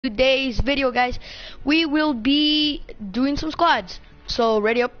today's video, guys. We will be doing some squads. So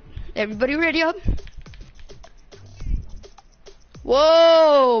ready up, everybody, ready up.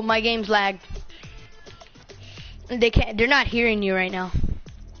 Whoa, my game's lagged. They're not hearing you right now.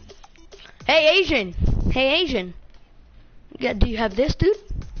 Hey, Asian. Hey, Asian. Yeah, do you have this, dude?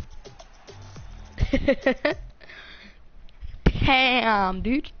 Damn,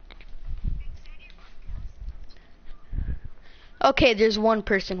 dude. Okay, there's one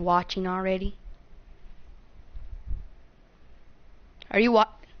person watching already. Are you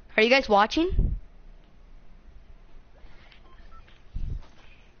guys watching?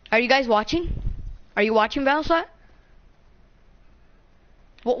 Are you guys watching? Are you watching, Valslot?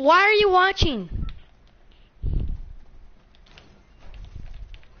 Why are you watching?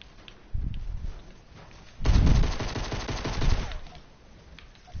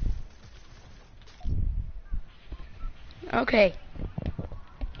 Okay.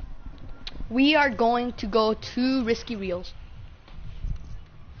 We are going to go to Risky Reels.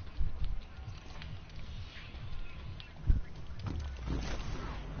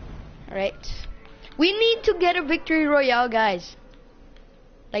 Alright. We need to get a victory royale, guys.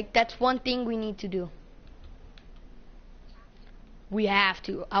 Like, that's one thing we need to do. We have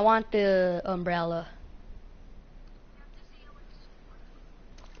to. I want the umbrella.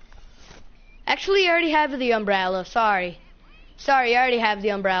 Actually, I already have the umbrella. Sorry, I already have the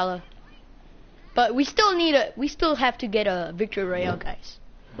umbrella. But we still have to get a victory royale, guys.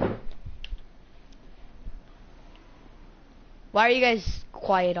 Why are you guys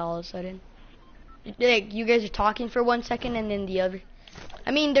quiet all of a sudden? Like, you guys are talking for 1 second and then the other.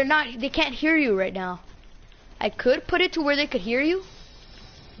 I mean, they can't hear you right now. I could put it to where they could hear you,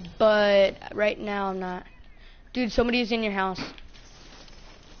 but right now I'm not. Dude, somebody's in your house.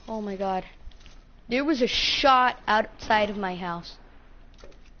 Oh my god. There was a shot outside of my house.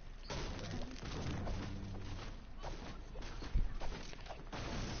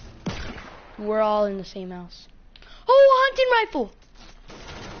 We're all in the same house. Oh, a hunting rifle!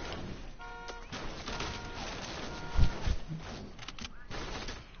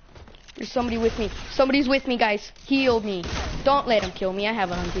 There's somebody with me. Somebody's with me, guys. Heal me. Don't let him kill me. I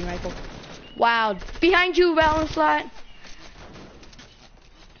have a hunting rifle. Wow. Behind you, Valslot.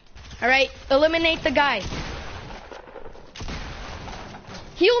 Alright, eliminate the guy.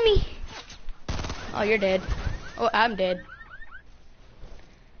 Heal me. Oh, you're dead. Oh, I'm dead.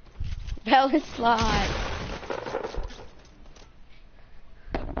 Valslot.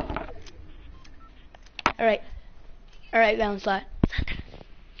 Alright. Alright, Valslot. Okay.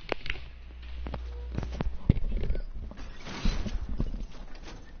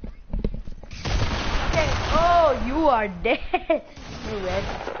 Oh, you are dead. You red.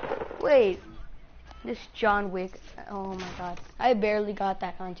 Wait. This John Wick. Oh my god. I barely got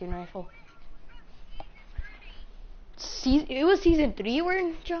that hunting rifle. It was season 3 we're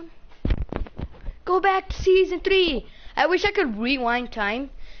in, John? Go back to season 3. I wish I could rewind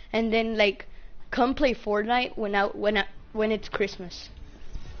time and then like come play Fortnite when it's Christmas.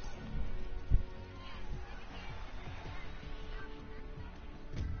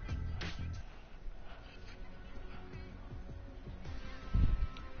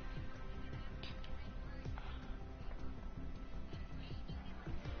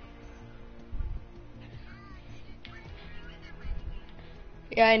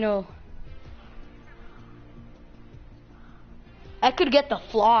 Yeah, I know. I could get the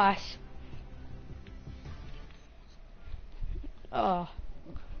floss. Oh.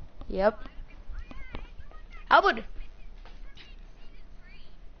 Yep. How would...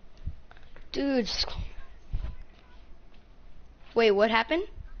 Dude. Wait, what happened?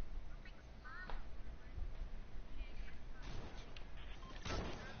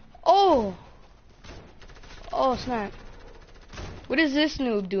 Oh. Oh, snap. What is this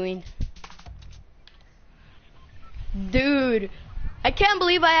noob doing? Dude. I can't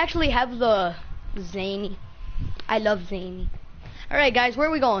believe I actually have the Zany. I love Zany. Alright, guys, where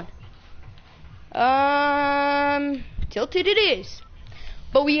are we going? Tilted it is.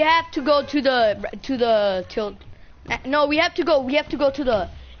 But we have to go to the tilt. No, we have to go to the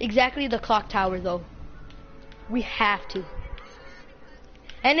exactly the clock tower though. We have to.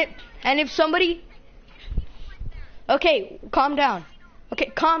 And if somebody. Okay, calm down. Okay,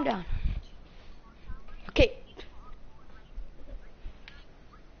 calm down. Okay.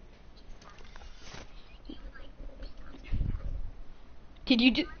 Did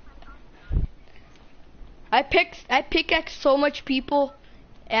you do? I pickaxed so much people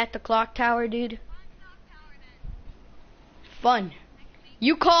at the clock tower, dude. Fun.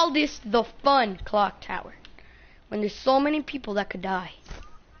 You call this the fun clock tower when there's so many people that could die.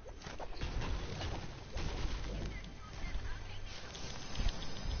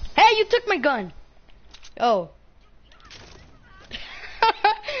 Hey, you took my gun. Oh.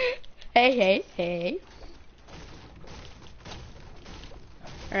 Hey.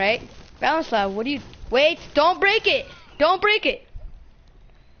 Alright. Balance lab, what do you... Wait, don't break it. Don't break it.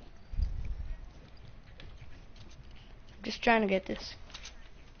 Just trying to get this.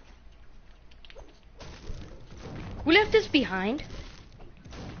 We left this behind.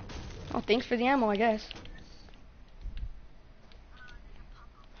 Oh, thanks for the ammo, I guess.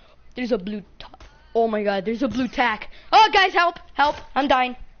 There's a blue... Oh my god, there's a blue tack. Oh, guys, help! Help! I'm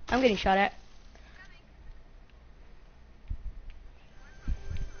dying. I'm getting shot at.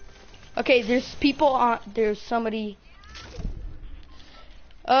 Okay, there's people on... There's somebody...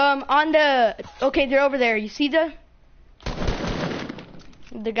 on the... Okay, they're over there. You see the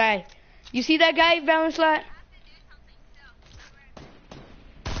guy. You see that guy, Balance Lot?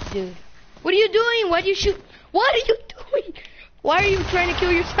 Dude. What are you doing? Why do you shoot? What are you doing? Why are you trying to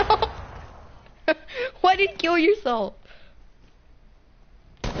kill yourself? Why did you kill yourself?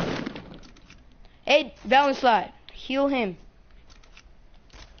 Hey, Balance Lot, heal him.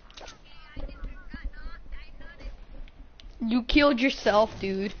 You killed yourself,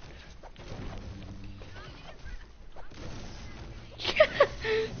 dude.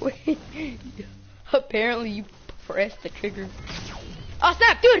 Wait. Apparently you pressed the trigger. Oh,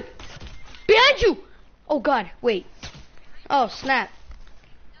 snap, dude! Behind you! Oh, God, wait. Oh, snap.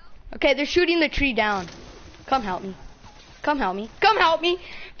 Okay, they're shooting the tree down. Come help me. Come help me. Come help me!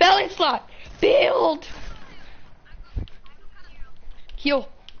 Balance Lot! Build! Heal.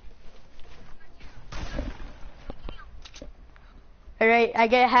 Alright, I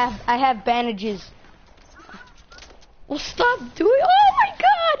have bandages. Well, stop doing... Oh, my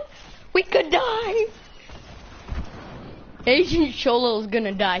God! We could die! Asian Cholo is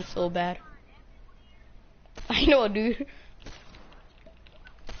gonna die so bad. I know, dude.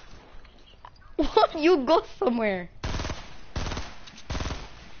 What? You go somewhere.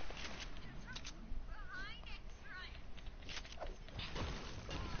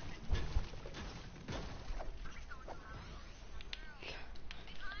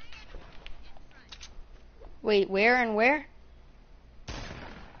 Wait, where and where?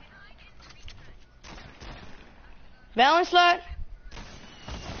 Balance Lot?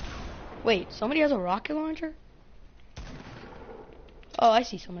 Wait, somebody has a rocket launcher? Oh, I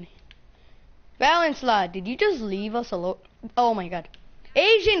see somebody. Balance Lot, did you just leave us alone? Oh my god.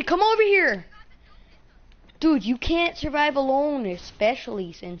 Asian, come over here! Dude, you can't survive alone,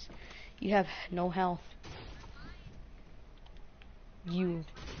 especially since you have no health.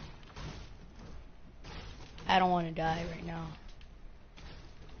 I don't want to die right now.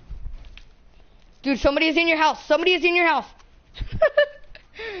 Dude, somebody is in your house. Somebody is in your house.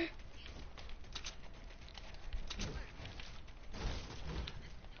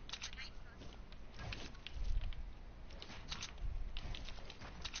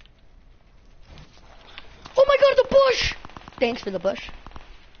 Oh my god, the bush! Thanks for the bush.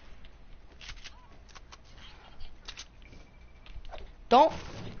 Don't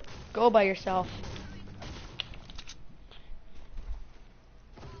go by yourself.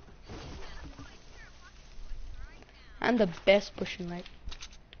 I'm the best pushing light.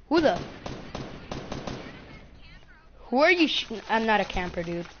 Who are you I'm not a camper,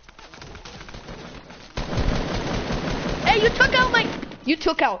 dude. Hey, you took out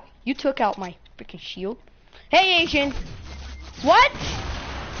my freaking shield. Hey, Asian. What?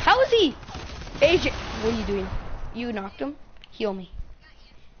 How is he? Asian, what are you doing? You knocked him? Heal me.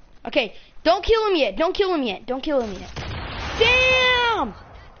 Okay, don't kill him yet. Don't kill him yet. Damn!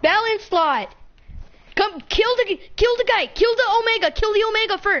 Balance Lot. Come, kill the guy. Kill the Omega. Kill the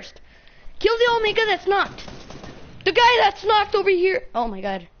Omega first. Kill the Omega that's knocked. The guy that's knocked over here. Oh my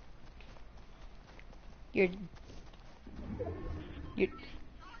god. You're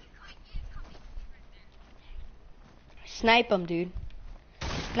Snipe him, dude.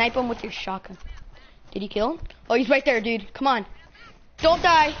 Snipe him with your shotgun. Did you kill him? Oh, he's right there, dude. Come on. Don't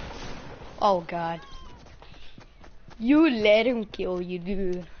die. Oh god. You let him kill you,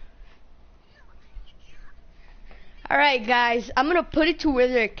 dude. Alright, guys. I'm gonna put it to where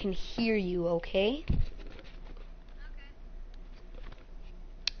they can hear you, okay?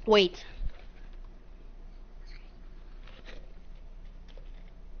 Wait.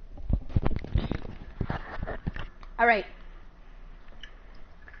 Alright.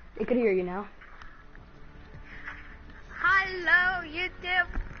 They can hear you now. Hello, YouTube.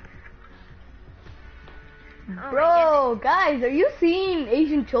 Bro, guys, are you seeing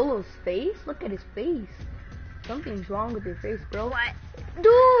Asian Cholo's face? Look at his face. Something's wrong with your face, bro. What?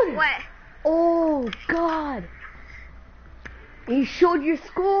 Dude! What? Oh, God. He showed your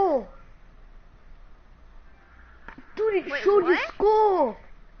skull. Dude, it Wait, showed your what? skull.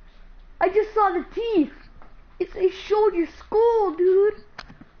 I just saw the teeth. It showed your skull, dude.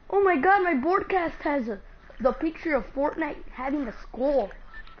 Oh my god, my broadcast has the picture of Fortnite having a skull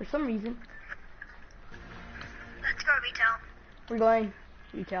for some reason. Let's go retail. We're going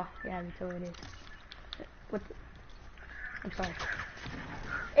retail. Yeah, retail it is. What? I'm sorry.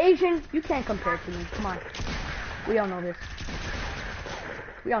 Asian, you can't compare to me. Come on. We all know this.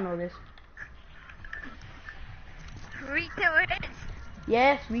 We all know this. Retail it is.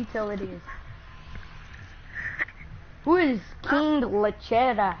 Yes, retail it is. Who is King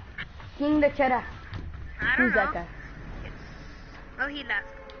Lechera? King Lechera. I don't Who's know. that guy? Oh, he left.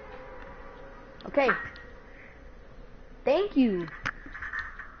 Okay. Thank you.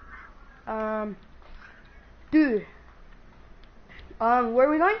 Dude. Where are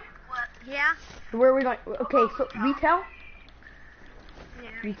we going? What? Yeah. Where are we going? Okay, so retail. Yeah.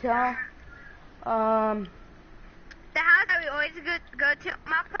 Retail. The house that we always go to,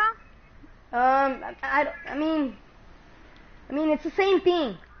 Marco? I mean, it's the same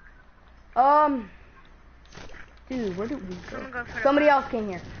thing. Dude, where did we I'm go? gonna go for the Somebody box. else came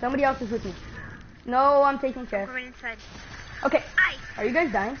here. Somebody else is with me. No, I'm taking I'm chest. going inside. Okay, Aye. are you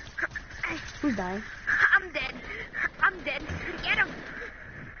guys dying? Aye. Who's dying? I'm dead. I'm dead. Get him.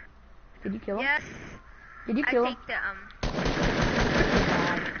 Did you kill him? Yes. Did you I kill him? take the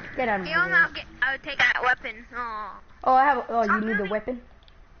Get out of Kill him. my way. I'll take that weapon. Oh. Oh, I have. Oh, you need the weapon.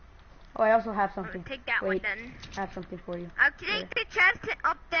 Oh, I also have something. Take that Wait, one then. I have something for you. I'll take the chest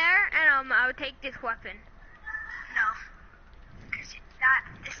up there, and I'll take this weapon. No. Cause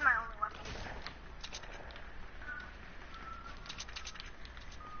this is my only weapon.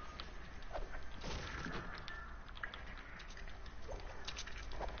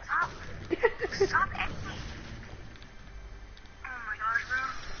 Stop. Stop it. Oh my gosh,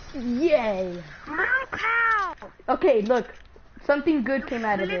 bro. Yay! Bro, cow. Okay, look. Something good came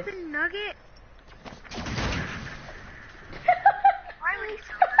out of this. Flippin' nugget.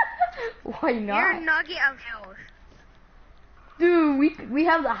 Why You're a not? nugget of health. Dude, we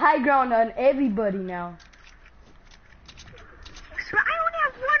have the high ground on everybody now. So I only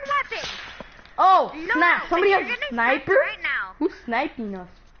have one weapon. Oh, No, snap! Somebody you're has a getting sniper? right now. Who's sniping us?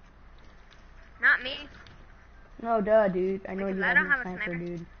 Not me. No, duh, dude. I know Because you I have don't a have a sniper, sniper.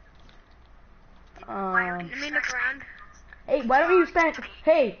 dude. Let me look around. Hey, why don't you stand?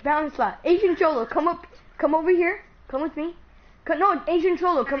 Hey, balance slot. Asian Cholo, come over here. Come with me. No, Asian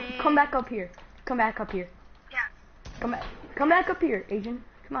Cholo, come back up here. Come back up here. Yeah. Come back up here, Asian.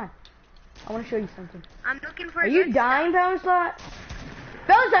 Come on. I want to show you something. I'm looking for. Are you good dying, stuff. balance slot?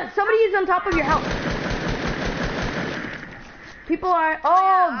 Balance slot, somebody is on top of your house. People are.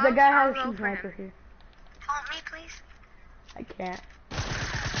 Oh, Yeah, the guy I'll has go a for sniper him. here. Help me, please. I can't.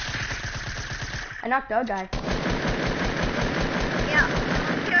 I knocked the guy. Yeah.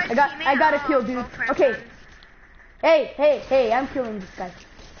 I got a kill, dude. Okay. Hey, I'm killing this guy.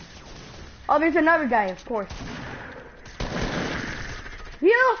 Oh, there's another guy, of course.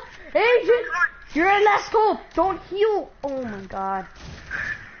 Heal! Asian! You're at last hope! Don't heal! Oh my god.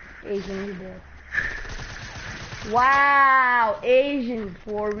 Asian, you're dead. Wow, Asian,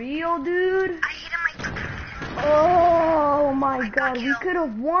 for real, dude? I hit him like. Oh my got god, we killed. could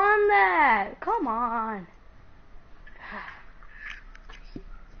have won that! Come on.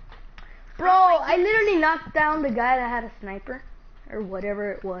 Bro, I literally knocked down the guy that had a sniper. Or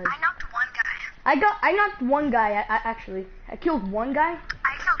whatever it was. I knocked one guy. I knocked one guy, actually. I killed one guy.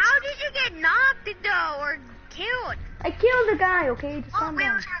 How did you get knocked though, or killed? I killed a guy, okay? Just Oh, calm we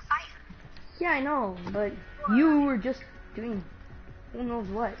down. was gonna fight. Yeah, I know, but you were just doing who knows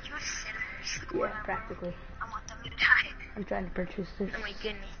what. You sinners. Yeah, practically. I want them to die. I'm trying to purchase this. Oh my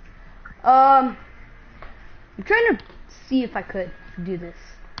goodness. I'm trying to see if I could do this.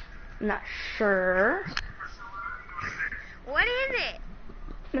 I'm not sure. What is it?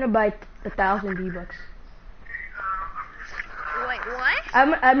 I'm gonna buy 1,000 V-Bucks. Wait, what?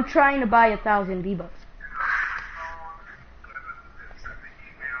 I'm trying to buy 1,000 V-Bucks.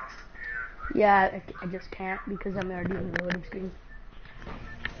 Yeah, I just can't because I'm already in the loading screen.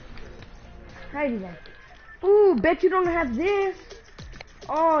 Righty then. Ooh, bet you don't have this.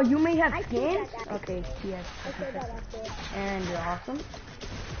 Oh, you may have skins? Okay, yes. And you're awesome.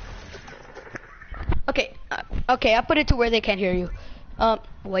 Okay, okay, I put it to where they can't hear you.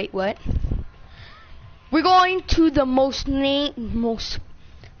 Wait, what? We're going to the most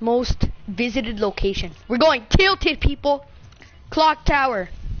visited location. We're going Tilted, people. Clock Tower.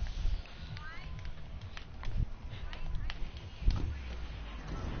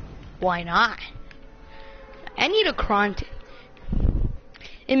 Why not? I need a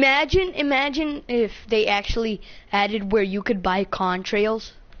Imagine if they actually added where you could buy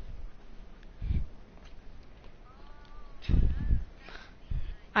contrails.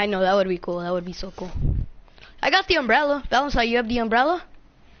 I know, that would be cool. That would be so cool. I got the umbrella. Valentine, you have the umbrella?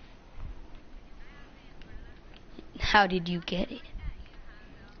 How did you get it?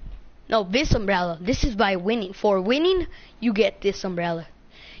 No, this umbrella. This is by winning. For winning, you get this umbrella.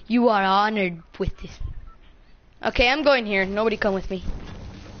 You are honored with this. Okay, I'm going here. Nobody come with me.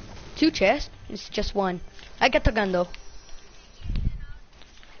 2 chests? It's just 1. I got the gun though.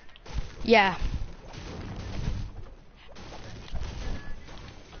 Yeah.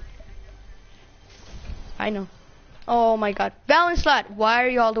 I know. Oh my god. Balance slot, why are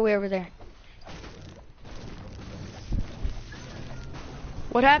you all the way over there?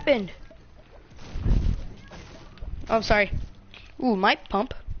 What happened? Oh, I'm sorry. Ooh, mic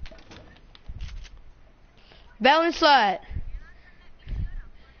pump. Balance slot.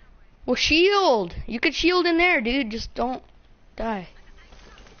 Well, shield. You could shield in there, dude. Just don't die.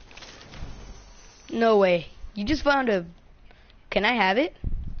 No way. You just found a... Can I have it?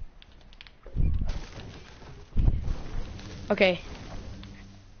 Okay.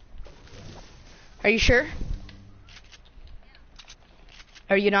 Are you sure?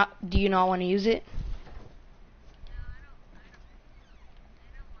 Are you not? Do you not want to use it?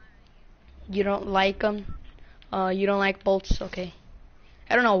 You don't like them? You don't like bolts? Okay.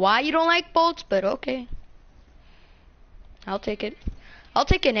 I don't know why you don't like bolts, but okay. I'll take it. I'll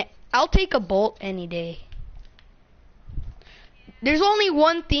take a bolt any day. There's only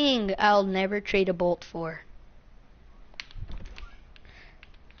one thing I'll never trade a bolt for.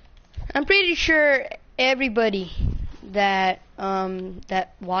 I'm pretty sure everybody that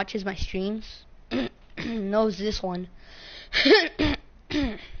that watches my streams knows this one.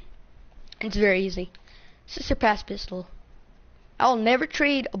 It's very easy. It's a surpass pistol. I'll never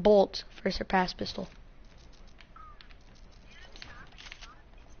trade a bolt for a surpass pistol.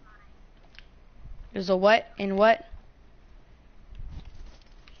 There's a what and what?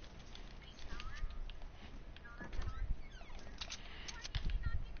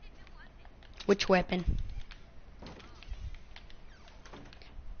 Which weapon?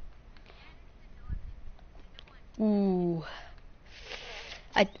 Ooh.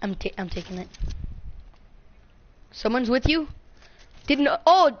 I'm taking it. Someone's with you? Didn't.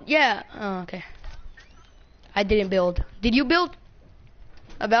 Oh yeah. Oh, okay. I didn't build. Did you build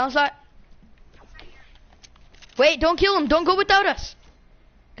a balance slot? Wait! Don't kill him. Don't go without us.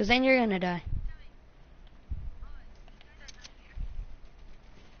 Cause then you're gonna die.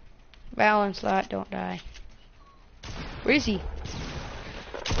 Balance slot, don't die. Where is he?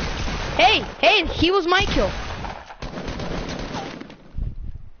 Hey! Hey! He was my kill.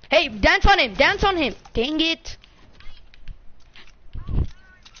 Hey! Dance on him! Dance on him! Dang it!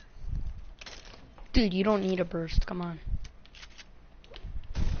 Dude, you don't need a burst. Come on.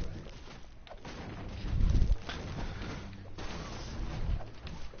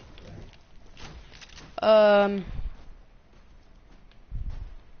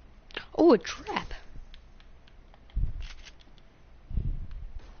 Oh, a trap.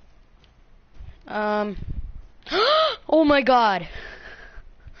 Oh my god.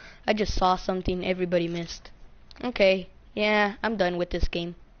 I just saw something everybody missed. Okay. Yeah, I'm done with this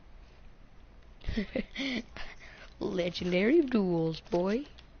game. Legendary duels, boy.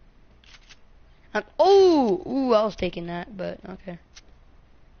 Ooh, I was taking that, but okay.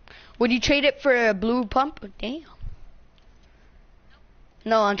 Would you trade it for a blue pump? Damn.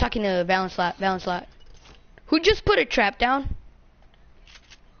 No, I'm talking to balance slot. Balance slot. Who just put a trap down?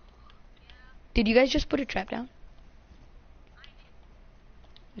 Did you guys just put a trap down?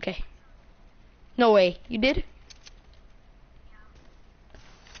 Okay. No way. You did?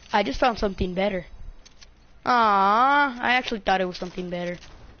 I just found something better. Ah, I actually thought it was something better,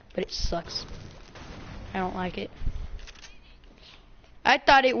 but it sucks. I don't like it. I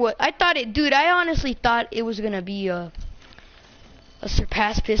thought it, dude, I honestly thought it was gonna be a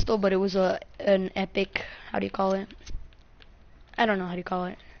surpass pistol, but it was an epic, how do you call it? I don't know how do you call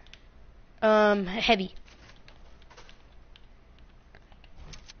it. Heavy.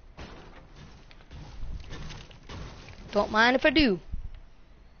 Don't mind if I do.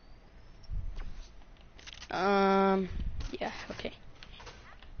 Yeah, okay.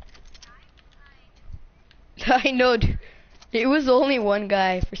 I know, dude. It was only one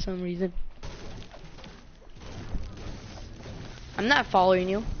guy for some reason. I'm not following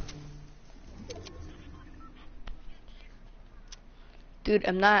you. Dude,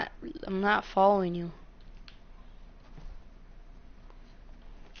 I'm not following you.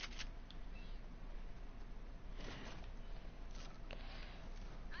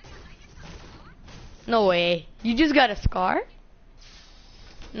 No way. You just got a scar?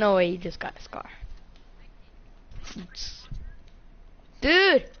 No way, you just got a scar.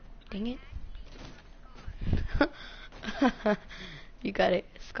 Dude! Dang it. You got a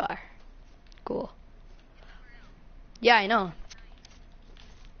scar. Cool. Yeah, I know.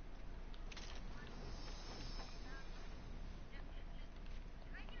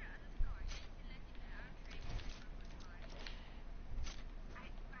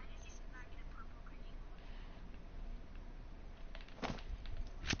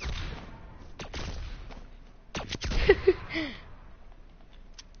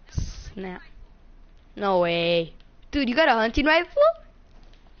 Snap. No way. Dude, you got a hunting rifle?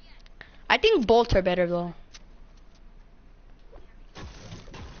 I think bolts are better though.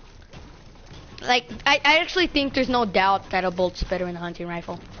 Like, I actually think there's no doubt that a bolt's better than a hunting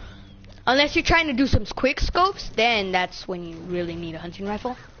rifle. Unless you're trying to do some quick scopes, then that's when you really need a hunting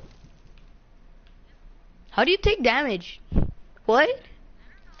rifle. How do you take damage? What?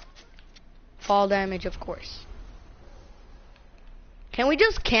 Fall damage, of course. Can we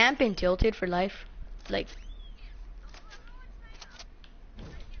just camp in Tilted for life? Like...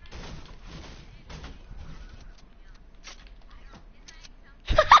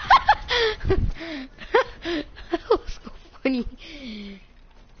 That was so funny.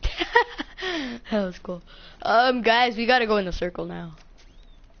 That was cool. Guys, we gotta go in the circle now.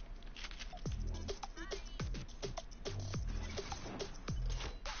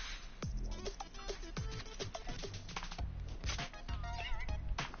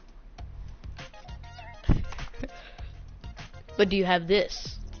 But do you have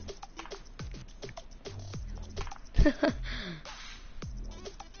this?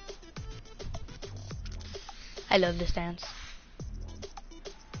 I love this dance.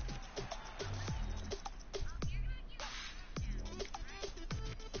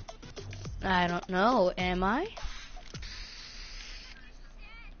 I don't know, am I?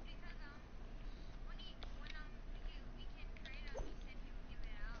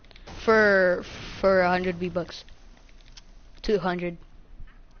 For 100 V-Bucks. 200.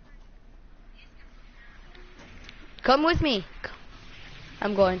 Come with me.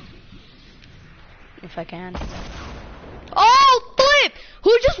 I'm going. If I can. Oh, flip!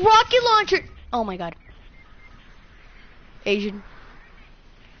 Who just rocket launched? Oh my god. Asian.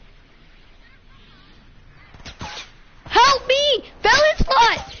 Help me! Balance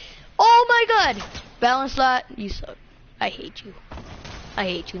slot! Oh my god! Balance slot, you suck. I hate you. I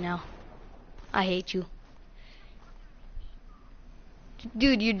hate you now. I hate you.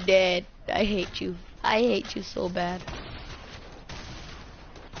 Dude, you're dead. I hate you. I hate you so bad.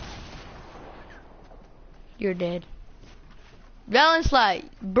 You're dead. Balance slide.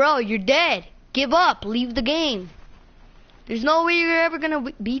 Bro, you're dead. Give up. Leave the game. There's no way you're ever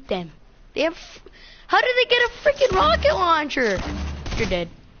gonna beat them. They have... How did they get a freaking rocket launcher? You're dead.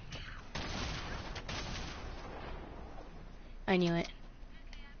 I knew it.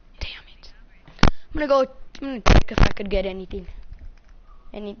 Damn it. I'm gonna check if I could get anything.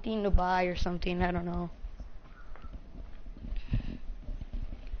 Anything to buy or something. I don't know.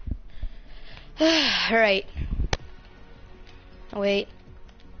 Alright. Wait.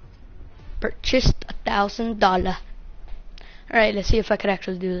 Purchased $1,000. Alright, let's see if I could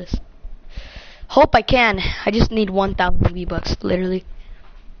actually do this. Hope I can. I just need 1,000 V-Bucks, literally.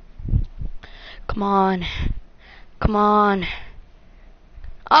 Come on. Come on.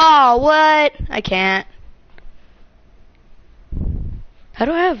 Oh, what? I can't. How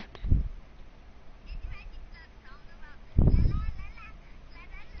do I have...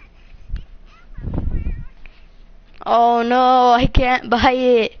 Oh no, I can't buy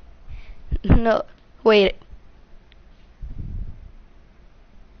it. No, wait.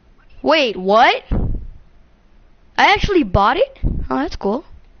 Wait, what? I actually bought it? Oh, that's cool.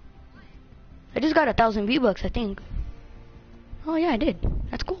 I just got 1,000 V-Bucks, I think. Oh yeah, I did.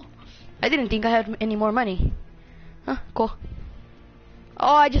 That's cool. I didn't think I had any more money. Huh, cool.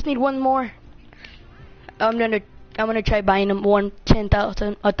 Oh, I just need one more. I'm gonna try buying them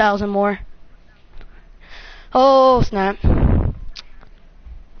 1,000 more. Oh snap!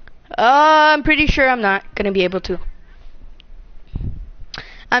 I'm pretty sure I'm not gonna be able to.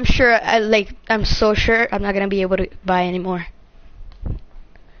 I'm sure. I'm so sure I'm not gonna be able to buy anymore.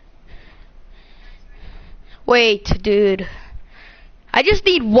 Wait, dude. I just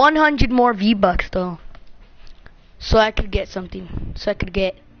need 100 more V-Bucks though, so I could get something. So I could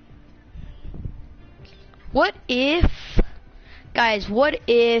get. What if, guys? What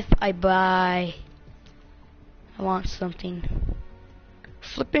if I buy? I want something.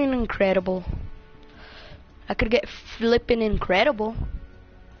 Flipping incredible. I could get flipping incredible.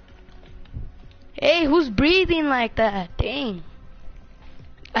 Hey, who's breathing like that? Dang.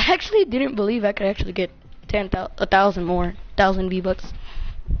 I actually didn't believe I could actually get 1,000 more, 1,000 V-Bucks.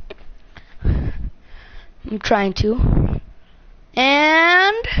 I'm trying to.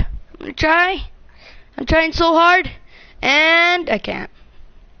 And I'm gonna try. I'm trying so hard. And I can't.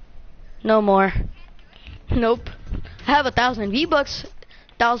 No more. Nope. I have 1,000 V-Bucks.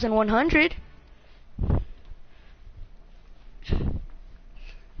 1,100.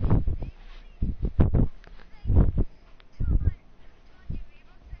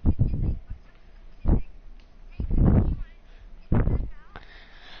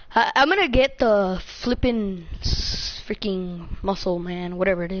 I'm gonna get the flippin' freaking muscle man,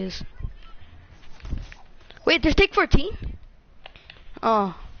 whatever it is. Wait, there's take 14?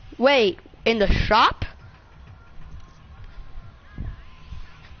 Oh, wait, in the shop?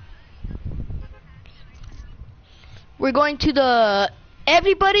 We're going to the.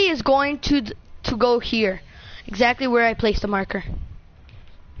 Everybody is going to go here, exactly where I placed the marker.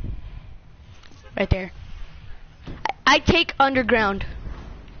 Right there. I take underground.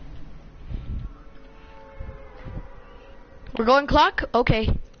 We're going clock?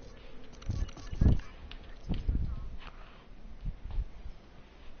 Okay.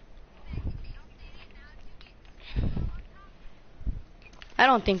 I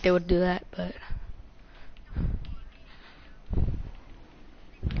don't think they would do that, but...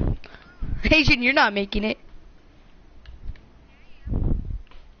 Asian, you're not making it. No,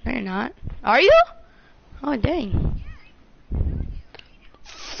 you're not. Are you? Oh, dang.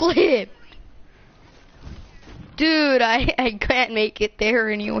 Flip. Dude, I can't make it there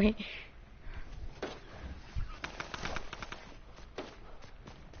anyway.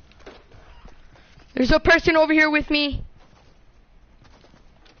 There's a person over here with me.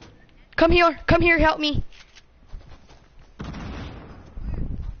 Come here, help me.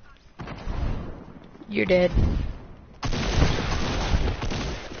 You're dead.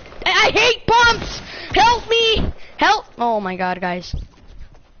 I hate pumps! Help me! Help! Oh my god, guys.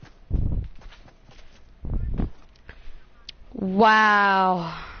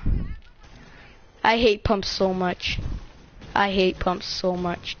 Wow. I hate pumps so much. I hate pumps so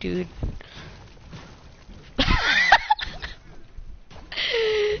much, dude.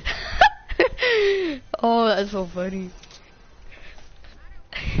 Oh, that's so funny.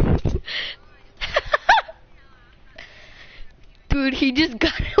 Dude, he just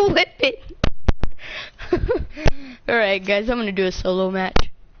got a weapon. Alright, guys, I'm gonna do a solo match.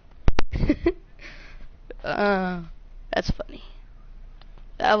 That's funny.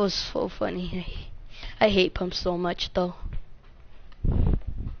 That was so funny. I hate pumps so much, though.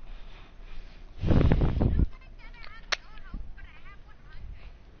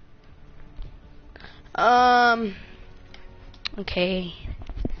 Okay.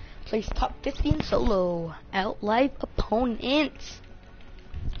 Place top 15 solo. Out live opponents.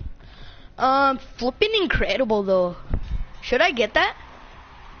 Flipping incredible though. Should I get that?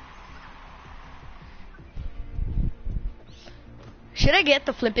 Should I get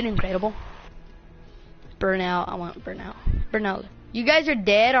the flipping incredible? Burnout. I want burnout. Burnout. You guys are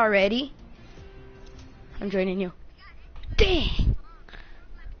dead already? I'm joining you. Dang.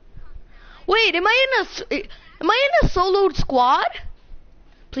 Wait, am I in a soloed squad?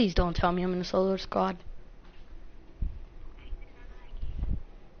 Please don't tell me I'm in a solo squad.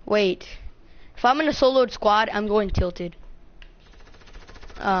 Wait. If I'm in a soloed squad, I'm going tilted.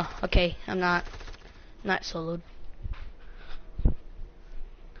 Oh, okay. I'm not soloed.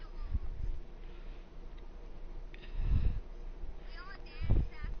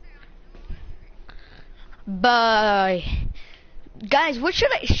 Bye. Guys, what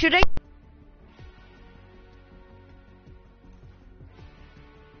should I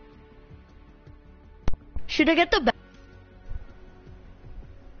get the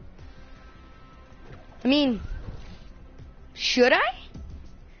I mean, should I?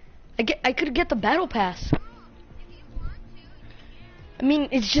 I could get the battle pass. I mean,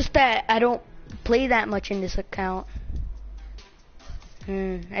 it's just that I don't play that much in this account.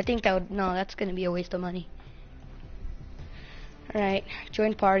 I think that's gonna be a waste of money. Alright,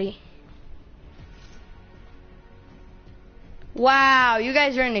 join party. Wow, you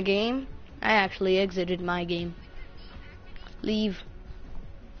guys are in the game? I actually exited my game. Leave.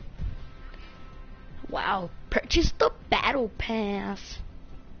 Wow, purchase the battle pass.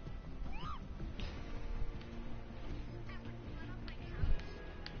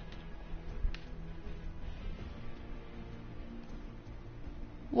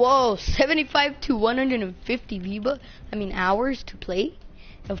 Whoa, 75 to 150 V-Bucks. I mean hours to play.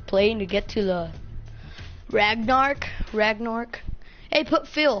 Of playing to get to the Ragnarok. Hey, put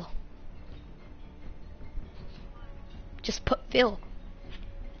Phil. Just put Phil.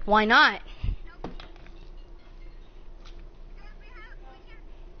 Why not?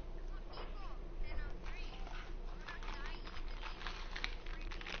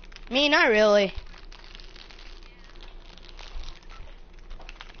 Me, not really.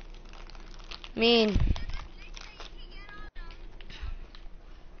 Mean.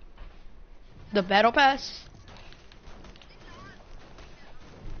 The battle pass?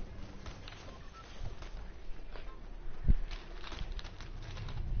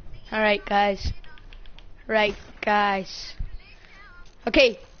 Alright, guys. Right, guys.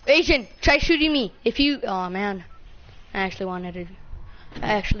 Okay, Asian, try shooting me. If you, oh man, I actually wanted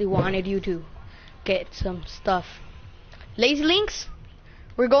you to get some stuff. Lazy links?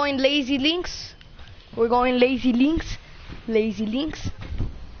 We're going lazy links. We're going lazy links. Lazy links.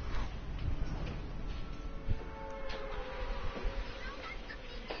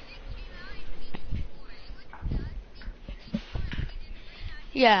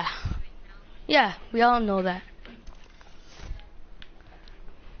 Yeah. Yeah, we all know that.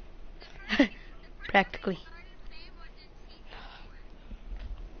 Practically.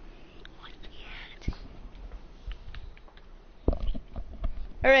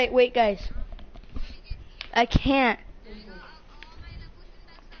 Alright, wait guys. I can't.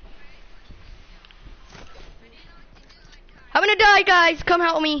 I'm gonna die, guys. Come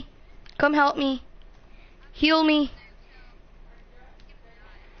help me. Come help me. Heal me.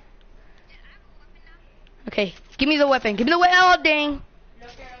 Okay, give me the weapon. Give me the weapon. Oh, dang.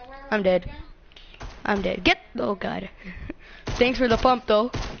 I'm dead. I'm dead. Get. Oh, God. Thanks for the pump,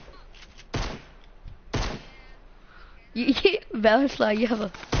 though. Valenslav, you have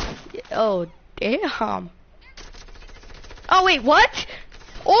a. Oh, damn. Oh, wait, what?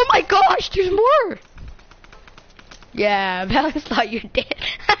 Oh, my gosh, there's more. Yeah, Valenslav, you're dead.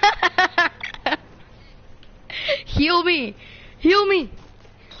 Heal me. Heal me.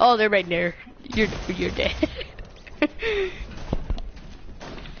 Oh, they're right there. You're dead.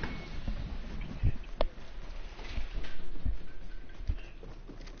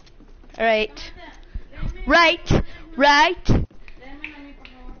 Alright. Right.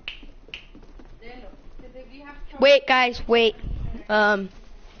 Wait, guys, wait.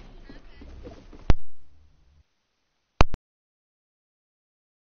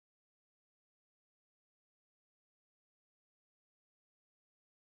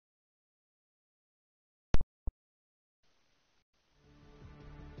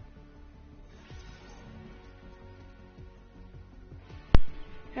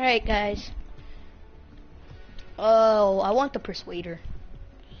 Alright, guys. Oh, I want the Persuader.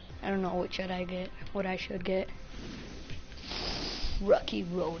 I don't know what I should get. Rocky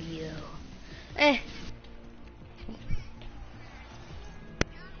Rodeo.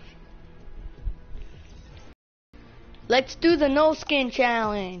 Let's do the no skin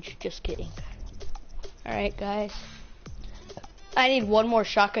challenge. Just kidding. Alright, guys. I need one more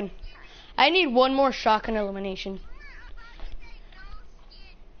shotgun. I need one more shotgun elimination.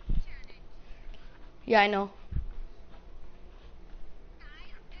 Yeah, I know.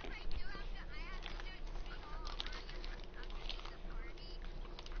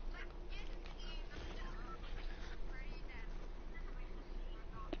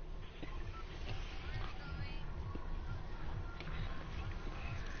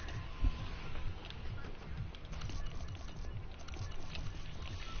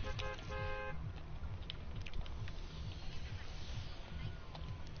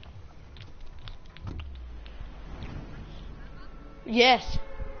 Yes.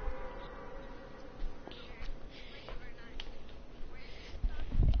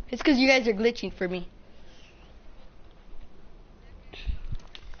 It's because you guys are glitching for me.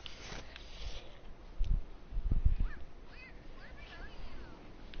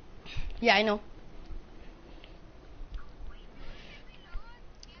 Yeah, I know.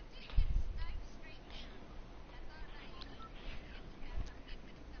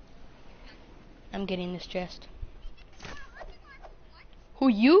 I'm getting this chest. Who,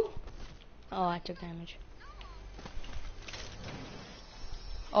 you? Oh, I took damage.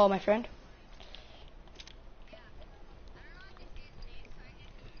 Oh, my friend?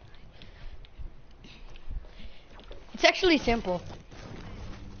 It's actually simple.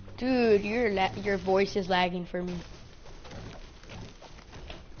 Dude, your voice is lagging for me.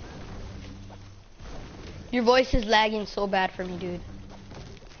 Your voice is lagging so bad for me, dude.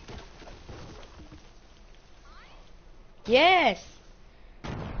 Yes.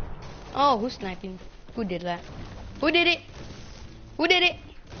 Oh, who's sniping? Who did that? Who did it? Who did it?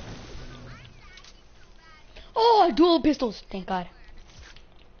 Oh, dual pistols. Thank God.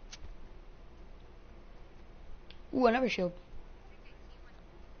 Ooh, another shield.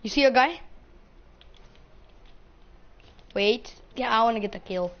 You see a guy? Wait. Yeah, I want to get the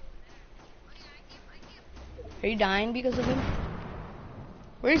kill. Are you dying because of him?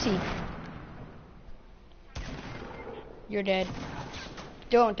 Where is he? You're dead.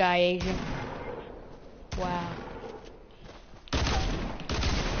 Don't die, Asian. Wow.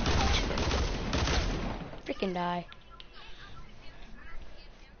 Freaking die.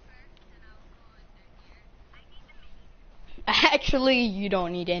 Actually, you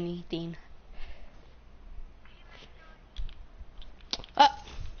don't need anything.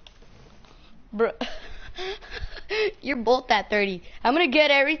 Bro. You're both at 30. I'm gonna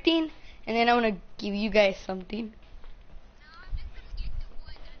get everything, and then I'm gonna give you guys something.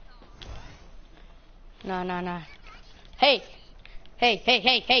 No. Hey.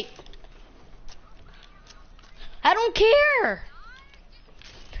 Hey. I don't care.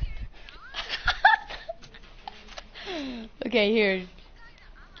 Okay, here.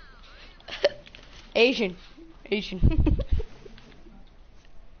 Asian.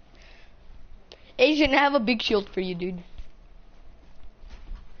 Asian, I have a big shield for you, dude.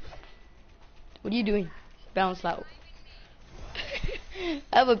 What are you doing? Bounce out.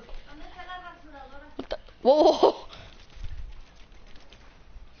 I have a... What the... Whoa!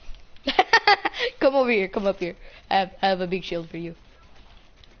 Come over here, come up here. I have a big shield for you.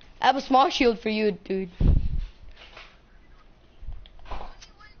 I have a small shield for you, dude.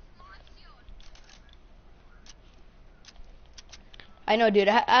 I know, dude.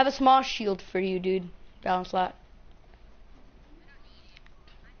 I have a small shield for you, dude. Balance lot.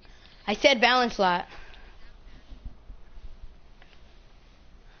 I said balance lot.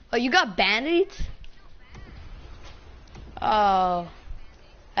 Oh, you got band-aids? Oh.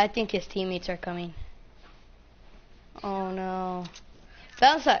 I think his teammates are coming. Oh no.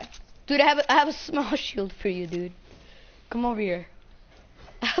 Balance lot. Dude, I have a small shield for you, dude. Come over here.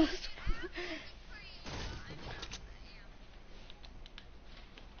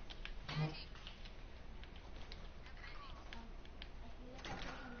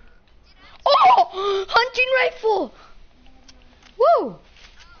 Oh! Hunting rifle! Woo!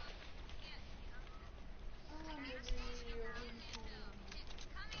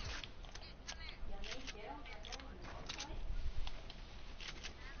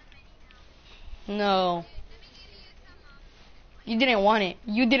 No. You didn't want it.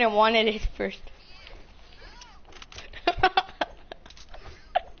 You didn't want it at first.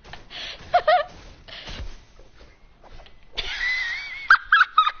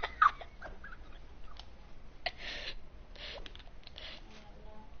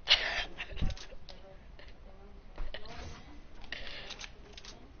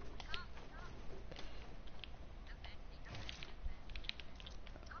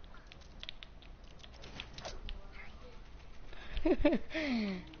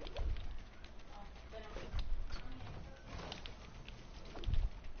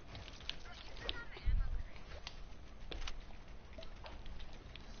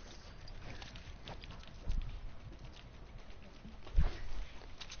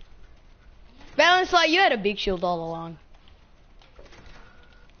 Balance lot, you had a big shield all along.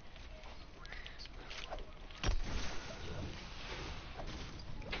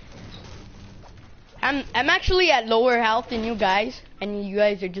 I'm actually at lower health than you guys, and you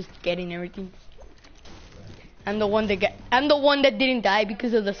guys are just getting everything. I'm the one that didn't die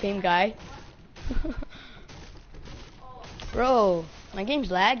because of the same guy. Bro, my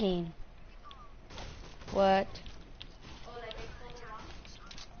game's lagging. What?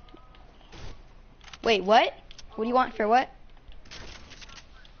 Wait, what? What do you want for what?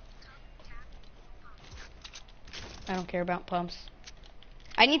 I don't care about pumps.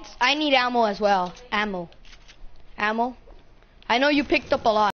 I need ammo as well. Ammo. I know you picked up a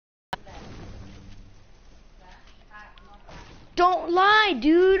lot. Don't lie,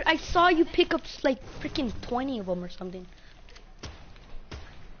 dude. I saw you pick up like freaking 20 of them or something.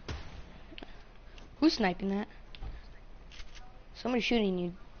 Who's sniping that? Somebody's shooting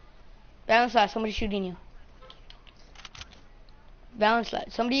you. Balance lot, somebody's shooting you. Balance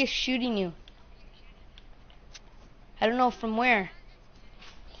lot, somebody is shooting you. I don't know from where.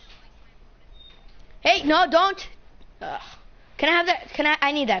 Hey, no, don't. Can I have that?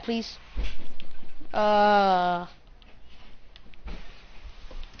 I need that, please. Up.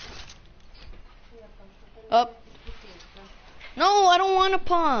 No, I don't want a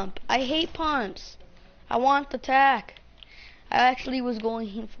pump. I hate pumps. I want the tack. I actually was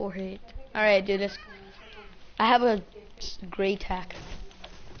going for it. Alright, dude, I have a great tack.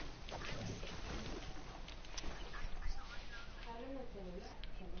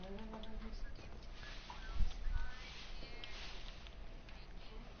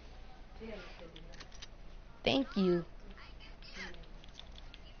 Thank you.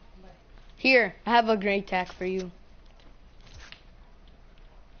 Here, I have a great tack for you.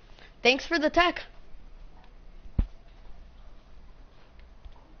 Thanks for the tack.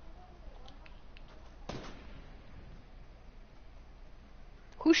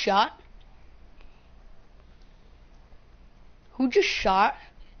 Who shot? Who just shot?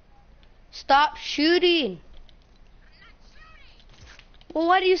 Stop shooting. Well,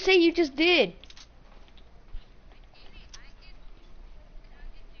 why do you say you just did?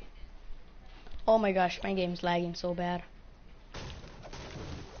 Oh my gosh, my game's lagging so bad.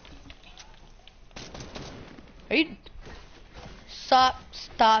 Are you...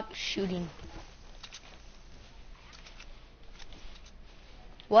 Stop shooting.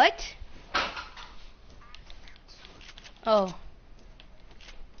 What? Oh.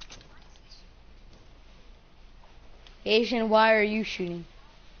 Asian, why are you shooting?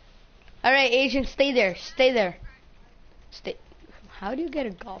 Alright, Asian, stay there. Stay there. Stay. How do you get a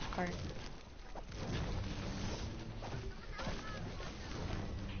golf cart?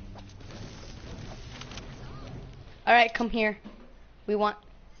 Alright, come here. We want...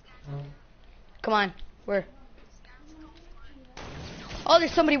 Come on. Where? Oh,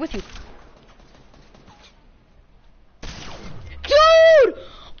 there's somebody with you. Dude!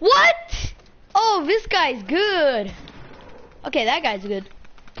 What? Oh, this guy's good. Okay, that guy's good.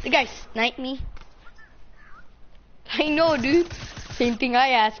 The guy sniped me. I know, dude. Same thing I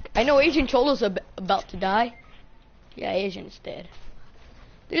ask. I know Asian Cholo's about to die. Yeah, Asian's dead.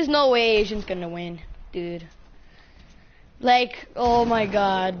 There's no way Asian's gonna win, dude. Like, oh my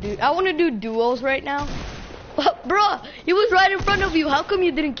god, dude. I want to do duos right now. But, bruh, he was right in front of you. How come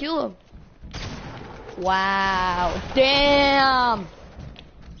you didn't kill him? Wow. Damn.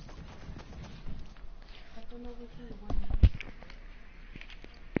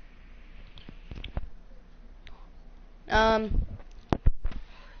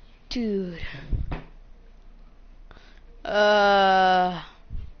 Dude.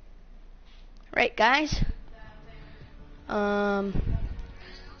 Right, guys.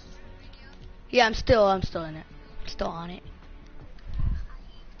 Yeah, I'm still in it. I'm still on it.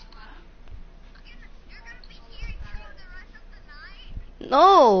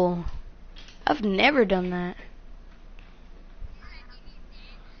 No, I've never done that.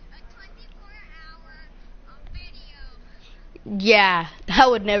 Yeah, I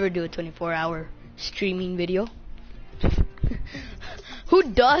would never do a 24-hour streaming video. Who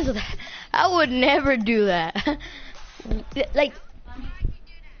does that? I would never do that. Like,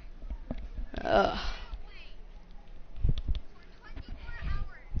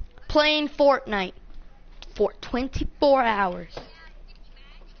 playing Fortnite for 24 hours.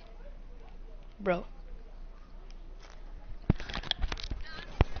 Bro.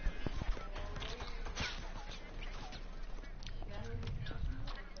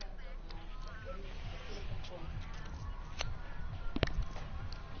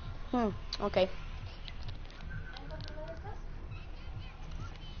 Okay.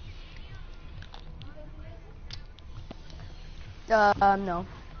 No.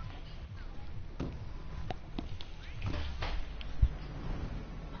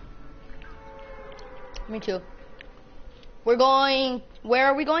 Me too. We're going... Where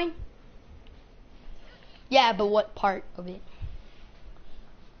are we going? Yeah, but what part of it?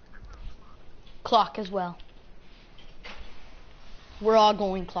 Clock as well. We're all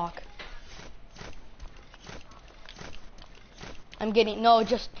going clock. I'm getting... No,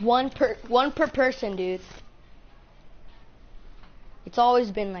 just one per person, dude. It's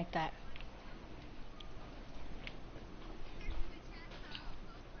always been like that.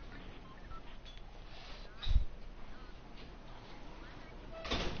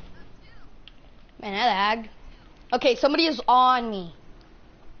 Man, I lagged. Okay, somebody is on me.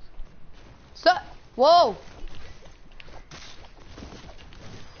 So, whoa.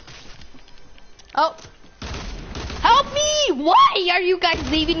 Oh. Help me! Why are you guys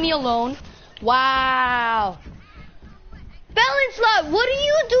leaving me alone? Wow. Balance Lot, what are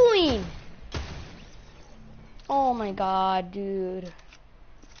you doing? Oh my god, dude.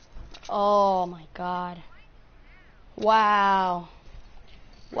 Oh my god. Wow.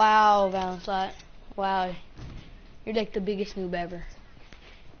 Wow, Balance Lot. Wow. You're like the biggest noob ever.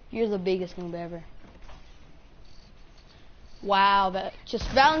 You're the biggest noob ever. Wow, but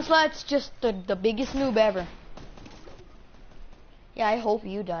just Balance Lot's just the biggest noob ever. Yeah, I hope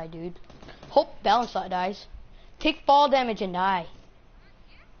you die, dude. Hope Balance Lot dies. Take fall damage and die.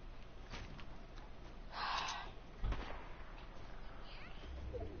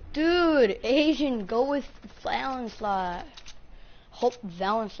 Dude, Asian, go with Balance Lot. Hope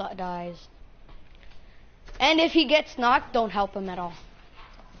Balance Lot dies. And if he gets knocked, don't help him at all.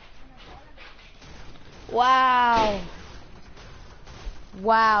 Wow.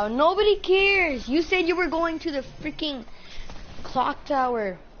 Wow, nobody cares. You said you were going to the freaking clock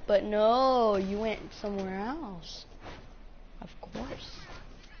tower, but no, you went somewhere else. Of course.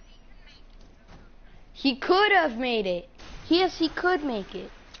 He could have made it. Yes, he could make it.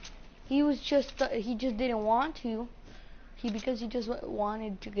 He just didn't want to. Because he just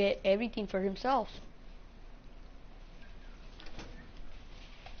wanted to get everything for himself.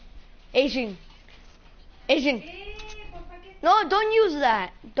 Asian. No, don't use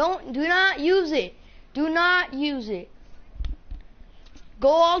that. Do not use it. Do not use it. Go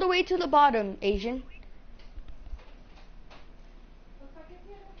all the way to the bottom, Asian.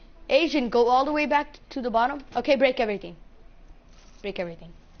 Asian, go all the way back to the bottom. Okay, break everything. Break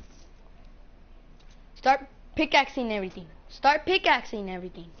everything. Start pickaxing everything. Start pickaxing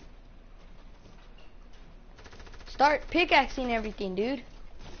everything. Start pickaxing everything, dude.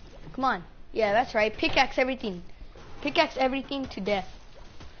 Come on. Yeah, that's right. Pickaxe everything. Pickaxe everything to death.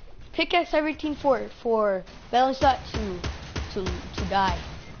 Pickaxe everything for Valenslot to die.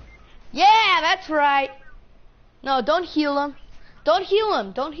 Yeah, that's right. No, don't heal him. Don't heal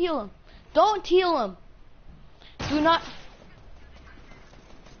him. Don't heal him. Don't heal him. Do not.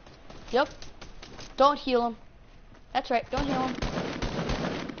 Yep. Don't heal him. That's right. Don't heal him.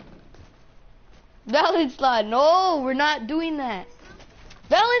 Valenslot, no, we're not doing that.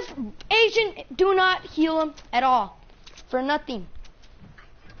 Asian, do not heal him at all. For nothing.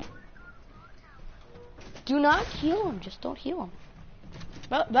 Do not heal him. Just don't heal him.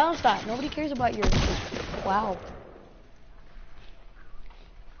 Valenslot, nobody cares about your... Wow.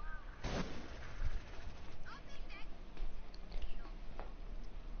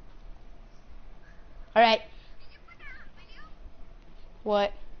 Alright.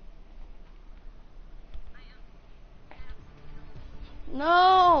 What?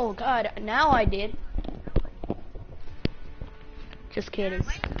 No! God, now I did. Just kidding.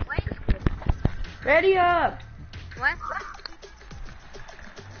 Wait. Ready up! What?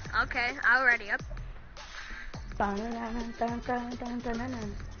 Okay, I'll ready up. I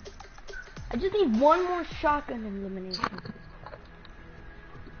just need one more shotgun elimination.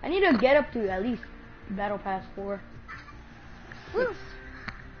 I need to get up to at least Battle Pass 4. Woo.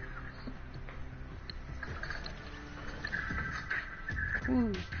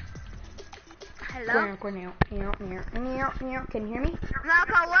 Ooh. Hello? Can you hear me?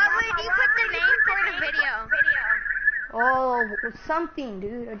 Malcolm, what would you put the name for the video? Oh, something,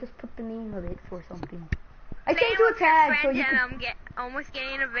 dude. I just put the name of it for something. I sent you a tag so you can... I'm almost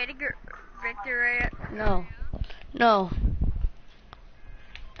getting a victory. No.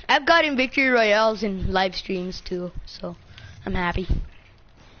 I've gotten victory royales in live streams too, so I'm happy.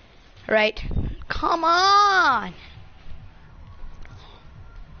 Alright. Come on!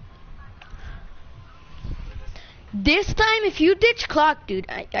 This time, if you ditch clock, dude,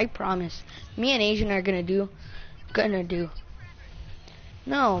 I promise. Me and Asian are gonna do.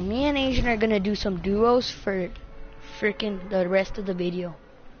 No, me and Asian are gonna do some duos for freaking the rest of the video.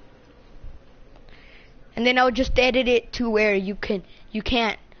 And then I'll just edit it to where you're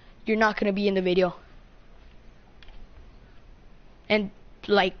not gonna be in the video. And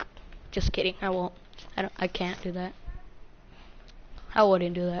like, just kidding, I won't. I can't do that. I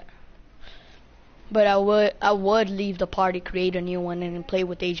wouldn't do that. But I would leave the party, create a new one, and then play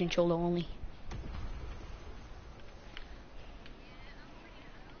with Asian Cholo only.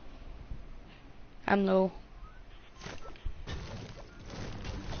 I'm low.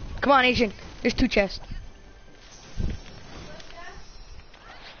 Come on, Asian. There's 2 chests.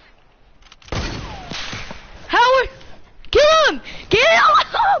 Howard! Kill him! Kill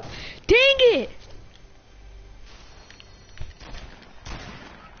him! Dang it!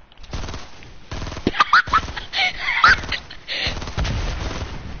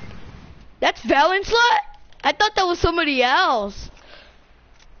 That's Valenslot? I thought that was somebody else.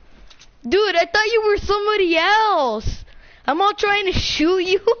 Dude, I thought you were somebody else. I'm all trying to shoot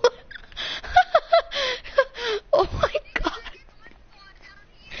you. Oh my god.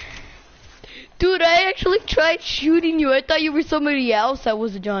 Dude, I actually tried shooting you. I thought you were somebody else that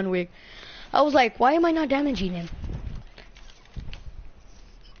was a John Wick. I was like, why am I not damaging him?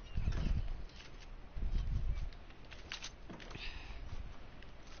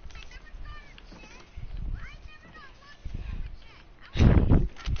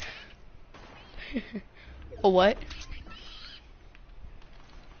 A what?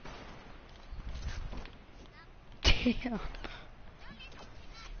 Damn.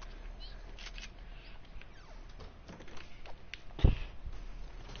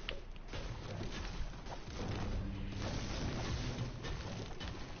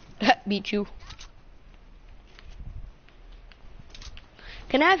 beat you.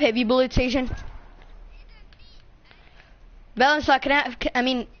 Can I have heavy bullets, Asian? Balance Lot,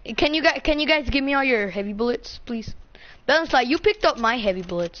 can you guys give me all your heavy bullets, please? Balance Lot, you picked up my heavy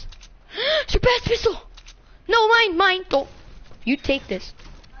bullets. Surpass pistol! No, mine, don't. You take this.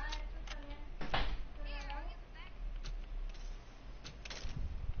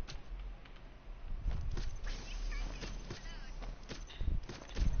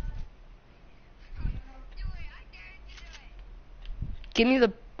 Give me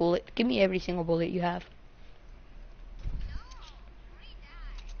the bullet. Give me every single bullet you have.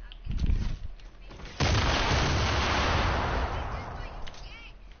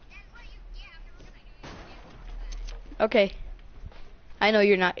 Okay. I know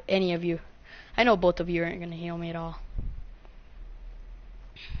you're not any of you. I know both of you aren't gonna heal me at all.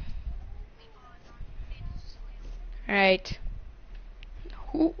 Alright.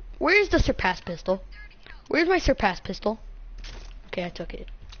 Where's the surpass pistol? Where's my surpass pistol? Okay, I took it.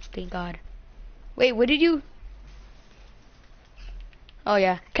 Thank God. Wait, what did you? Oh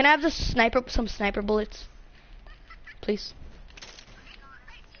yeah. Can I have some sniper bullets? Please.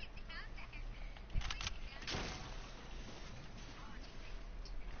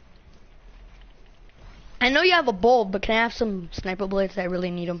 I know you have a bulb, but can I have some sniper bullets? I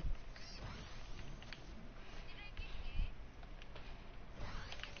really need them.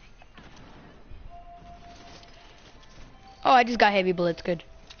 Oh, I just got heavy bullets, good.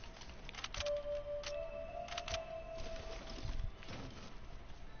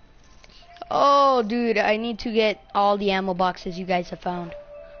 Oh, dude, I need to get all the ammo boxes you guys have found.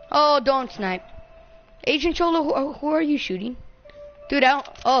 Oh, don't snipe. Agent Cholo, who are you shooting? Dude,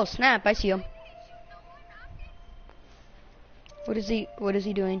 oh, snap, I see him. What is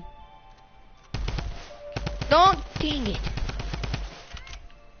he doing? Don't, dang it.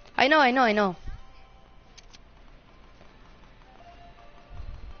 I know.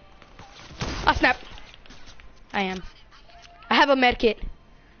 Ah, snap. I have a med kit.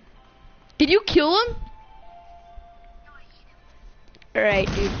 Did you kill him?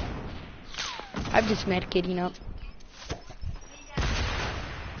 Alright, dude. I'm just med kitting up.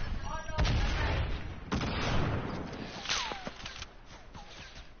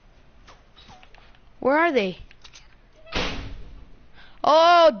 Where are they?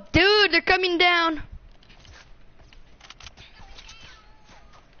 Oh, dude, they're coming down.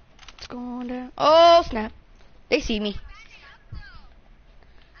 What's going on? Oh, snap. They see me.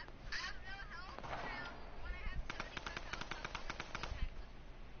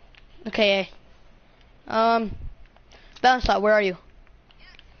 Okay. Balance Lot, where are you?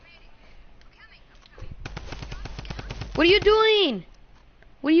 What are you doing?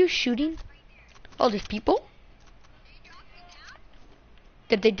 What are you shooting? Oh, there's people?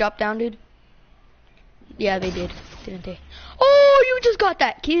 Did they drop down, dude? Yeah, they did, didn't they? Oh, you just got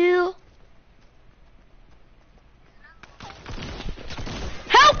that kill.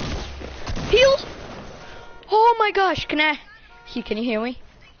 Help! Heal! Oh my gosh, can you hear me?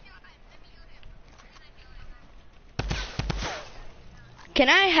 Can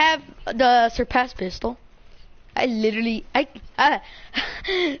I have the surpass pistol?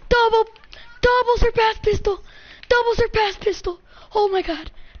 Double surpass pistol! Double surpass pistol! Oh my God.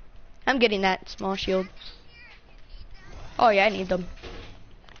 I'm getting that small shield. Oh yeah, I need them.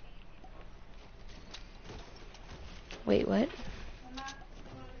 Wait, what?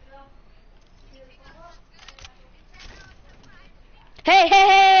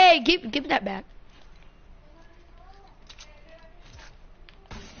 Hey! Give that back.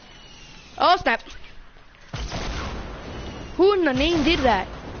 Oh snap! Who in the name did that?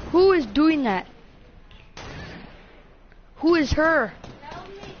 Who is doing that? Who is her?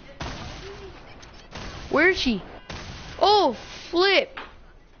 Where is she? Oh, flip!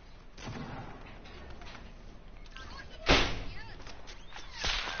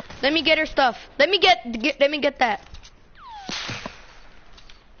 Let me get her stuff. Let me get that.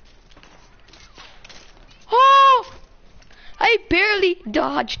 Oh! I barely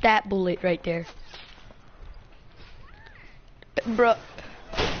dodged that bullet right there. Bro,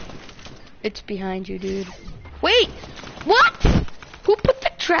 it's behind you, dude. Wait, what? Who put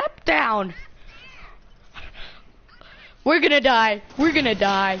the trap down? We're gonna die.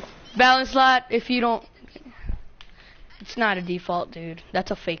 Balance Lot, if you don't... It's not a default, dude.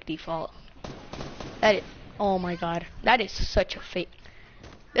 That's a fake default. Oh my God. That is such a fake...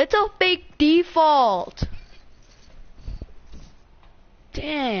 That's a fake default.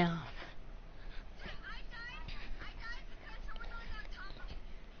 Damn.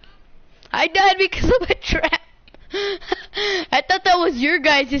 I died because of a trap. I thought that was your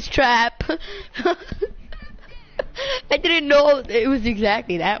guys' trap. I didn't know it was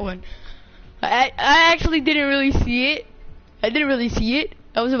exactly that one. I actually didn't really see it. I didn't really see it.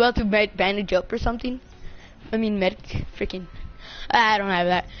 I was about to bandage up or something. I mean, freaking. I don't have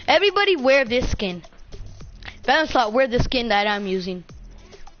that. Everybody wear this skin. Vanslot, wear the skin that I'm using.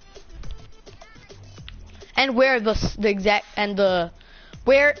 And wear the exact, and wear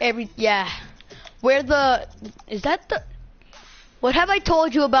the, is that the, what have I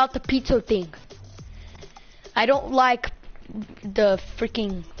told you about the pizza thing? I don't like the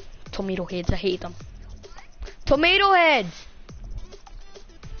freaking tomato heads. I hate them. Tomato heads.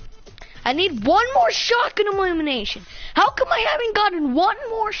 I need one more shotgun elimination. How come I haven't gotten one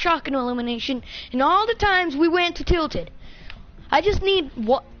more shotgun elimination in all the times we went to Tilted? I just need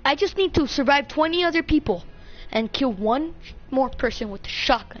to survive 20 other people and kill one more person with the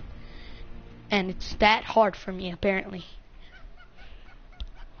shotgun. And it's that hard for me, apparently.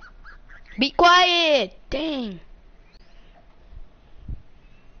 Be quiet! Dang.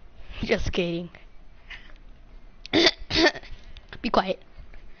 Just kidding. Be quiet.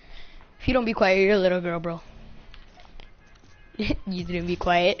 If you don't be quiet, you're a little girl, bro. You didn't be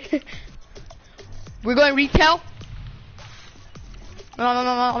quiet. We're going retail.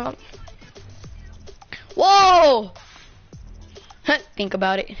 Whoa! Think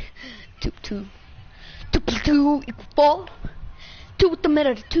about it. 2 equal 4. 2 with the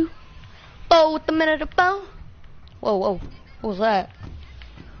minute of 2. 4 with the minute of 4. Whoa, what was that?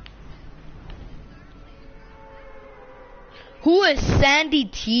 Who is Sandy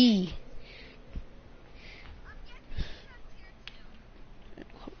T?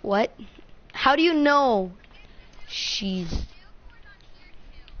 What? How do you know she's...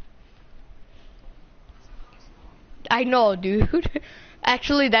 I know, dude.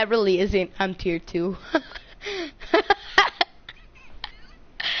 Actually, that really isn't. I'm tier 2.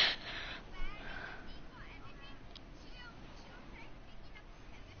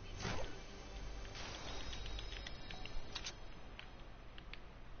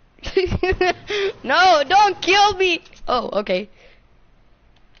 No, don't kill me. Oh, okay.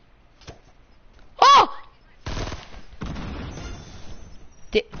 Oh!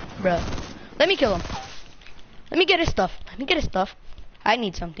 Bruh. Let me kill him. Let me get his stuff. I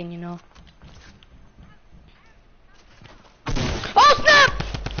need something, you know. Oh, snap!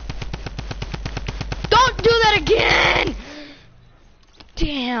 Don't do that again!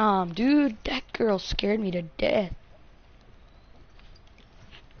 Damn, dude. That girl scared me to death.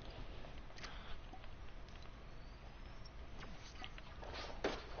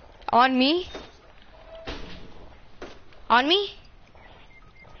 On me? On me?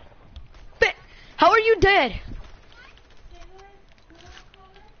 But how are you dead?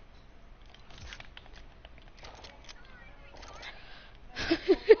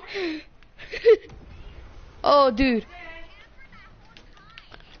 Oh, dude.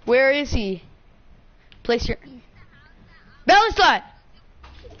 Where is he? Place your... Balance slot!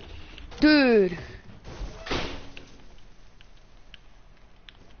 Dude.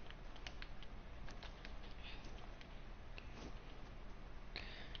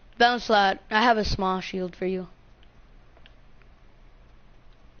 Balance slot, I have a small shield for you.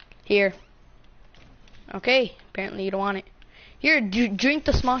 Here. Okay, apparently you don't want it. Here, drink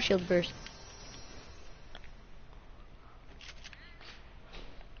the small shield first.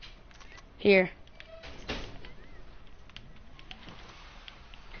 Here.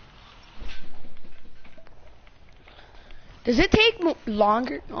 Does it take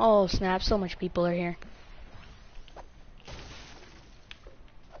longer? Oh snap, so much people are here.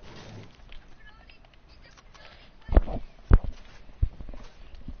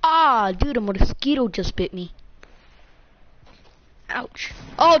 Ah, dude, a mosquito just bit me. Ouch.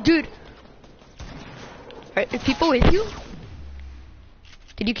 Oh, dude. Are people with you?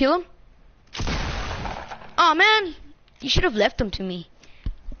 Did you kill him? Oh man, you should have left them to me.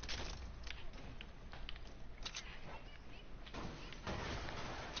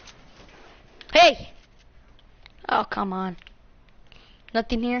 Hey! Oh, come on.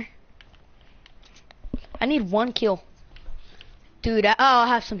 Nothing here. I need one kill. Dude, I'll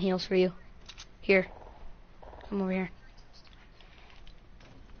have some heals for you. Here. Come over here.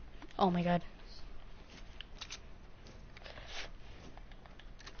 Oh my god.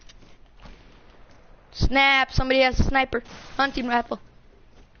 Snap! Somebody has a sniper. Hunting rifle.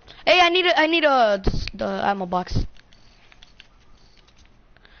 Hey, I need the ammo box. Is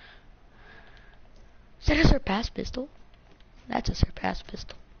that a surpass pistol? That's a surpass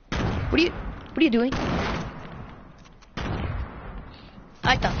pistol. What are you doing?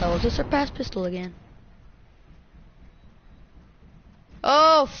 I thought that was a surpass pistol again.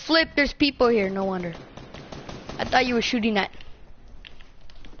 Oh, flip, there's people here, no wonder. I thought you were shooting at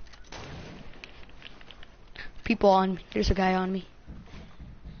people on me. There's a guy on me.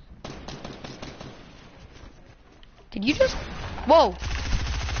 Did you just... Whoa!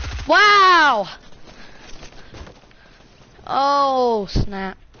 Wow! Oh,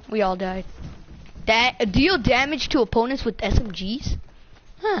 snap. We all died. Deal damage to opponents with SMGs?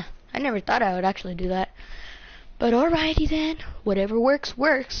 Huh. I never thought I would actually do that. But alrighty then. Whatever works,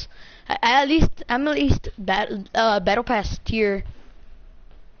 works. I'm at least Battle Pass tier...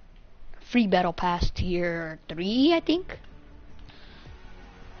 Free Battle Pass tier 3, I think.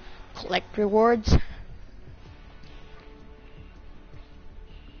 Collect rewards.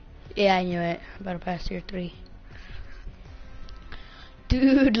 Yeah, I knew it. Battle Pass tier 3.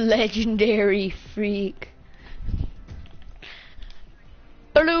 Dude, legendary freak.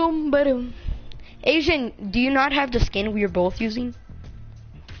 Boom, boom. Asian, do you not have the skin we are both using?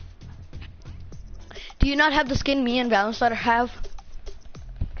 Do you not have the skin me and Valenslater have?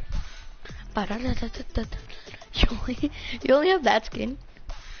 You only have that skin.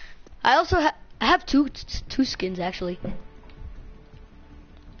 I also have two skins actually.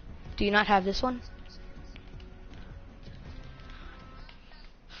 Do you not have this one?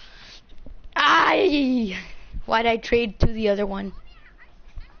 Why'd I trade to the other one?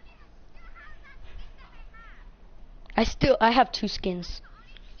 I have two skins.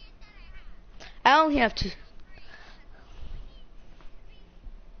 I only have two.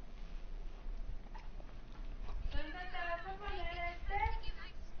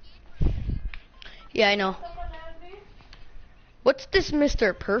 Yeah, I know. What's this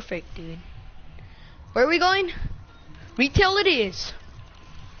Mr. Perfect, dude? Where are we going? Retail it is.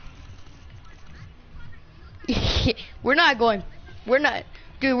 We're not going. We're not.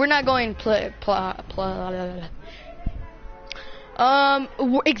 Dude, we're not going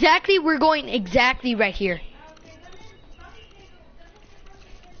exactly, we're going exactly right here.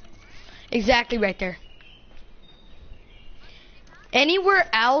 Exactly right there. Anywhere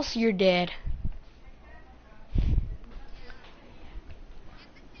else, you're dead.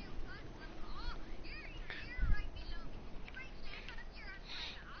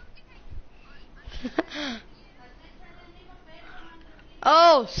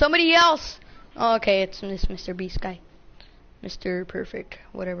 Oh, somebody else. Oh, okay, it's this Mr. Beast guy. Mr. Perfect,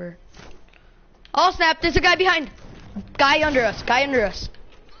 whatever. Oh, snap, there's a guy behind. Guy under us, guy under us.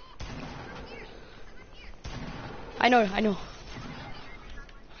 I know.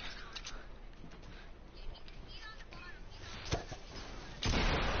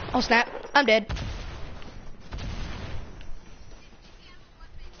 Oh, snap, I'm dead.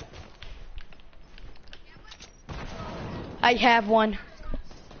 I have one.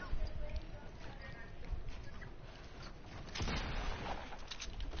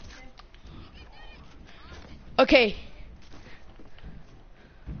 Okay.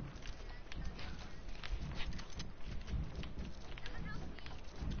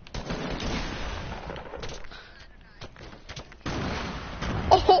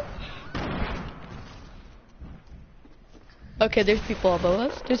 Oh. Okay, there's people above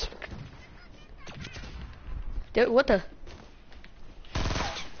us. What the?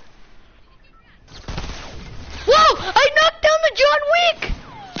 Whoa! I knocked down the John Wick!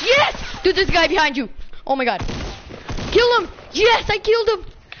 Yes! Dude, there's a guy behind you. Oh my god. Kill him! Yes, I killed him!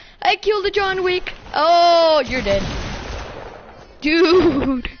 I killed the John Wick. Oh, you're dead.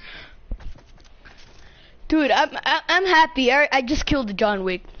 Dude. Dude, I'm happy. I just killed the John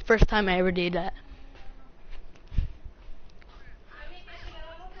Wick. First time I ever did that.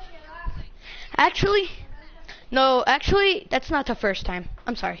 Actually, no, actually, that's not the first time.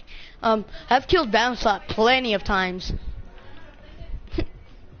 I'm sorry. I've killed Bouncelot plenty of times.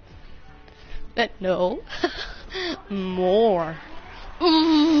 No. More.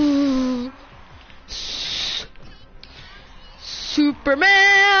 Ooh. Superman.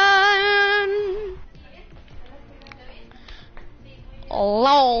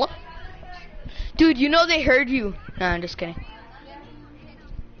 LOL. Dude, you know they heard you. No, I'm just kidding.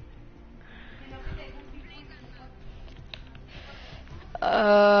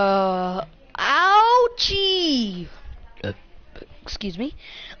 Ouchie. Excuse me.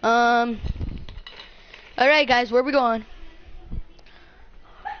 Alright guys, where are we going?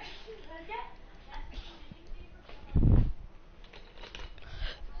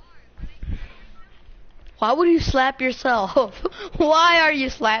 Why would you slap yourself? Why are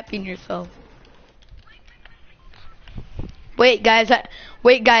you slapping yourself? Wait guys,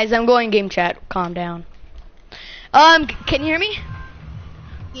 I'm going game chat. Calm down. Can you hear me?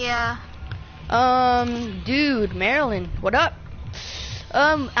 Yeah. Dude, Marilyn, what up?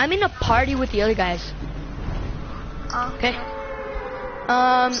 I'm in a party with the other guys. Okay.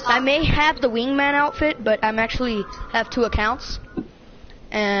 I may have the wingman outfit, but I'm actually have 2 accounts,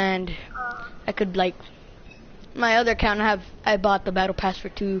 and I could like my other account. I bought the battle pass for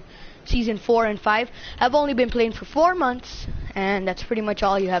season 4 and 5. I've only been playing for 4 months, and that's pretty much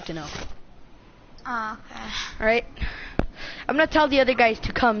all you have to know. Okay. All right. I'm gonna tell the other guys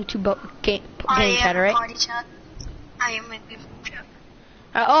to come to game chat. All right. Party chat. I am in game chat.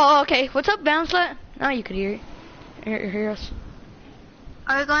 Okay. What's up, Bouncelet? Now you could hear us.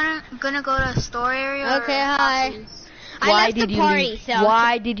 Are we gonna go to the store area? Okay, hi. Why I left the party, so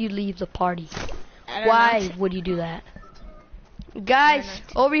Why did you leave the party? Why would you do that? Guys,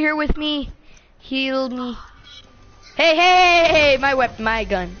 over here with me. Heal me. Hey, my weapon, my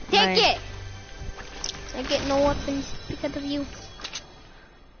gun. take it. I get no weapons because of you.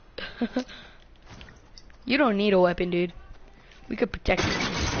 You don't need a weapon, dude. We could protect you.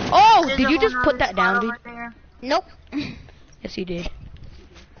 Oh, did you just put that down, dude? Nope. Yes, you did.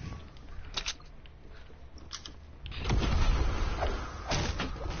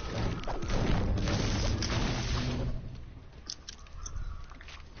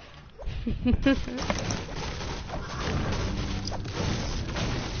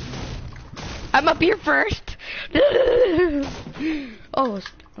 I'm up here first. Oh,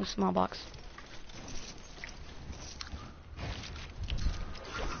 a small box.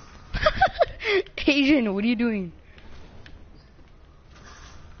 Asian, what are you doing?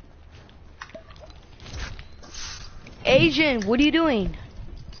 Asian, what are you doing?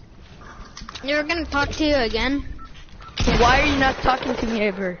 You're gonna talk to you again. Why are you not talking to me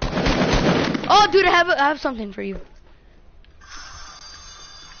ever? Oh, dude, I have something for you.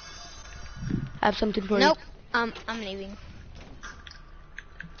 I have something for Nope. I'm leaving.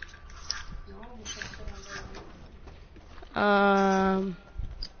 you.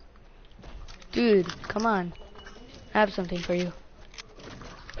 Dude, come on. I have something for you.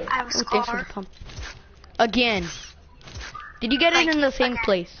 I have a Oh, thanks for scar. the pump. Again. Did you get it in the same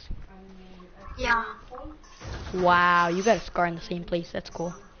place? Yeah. Wow, you got a scar in the same place. That's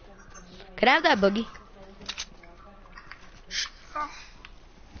cool. Can I have that boogie?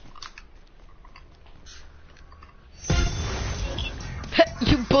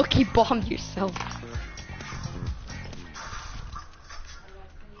 You boogie bombed yourself.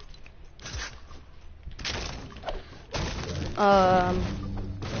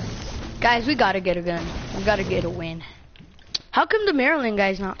 Guys, we gotta get a gun. We gotta get a win. How come the Maryland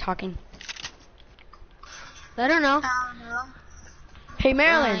guy's not talking? I don't know. I don't know. Hey,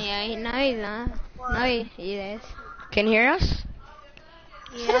 Maryland. Yeah, no, he's not. No, he is. Can you hear us?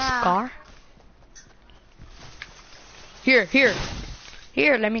 Is that a scar?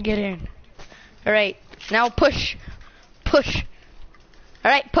 Here, let me get in. Alright, now push.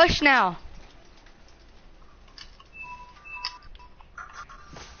 Alright, push now.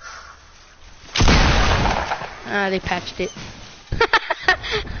 They patched it.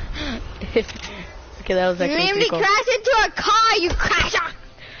 Okay, that was You actually made pretty me cool. crash into a car, you crasher!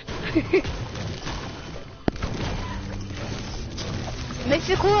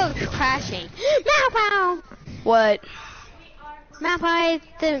 Mythical of crashing. Mappa! What? Mappa is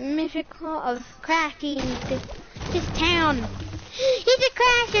the mythical of crashing this town. He's a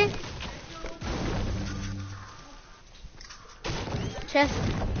crasher! Just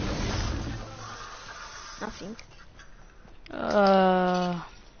nothing.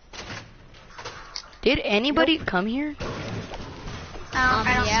 Did anybody come here?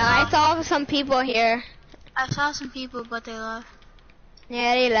 I saw some people here. I saw some people, but they left.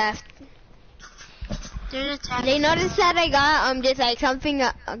 Yeah, they left. They're attacking. They noticed that I got just like something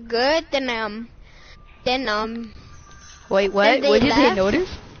good, then Wait, what? Then they What did they left. notice?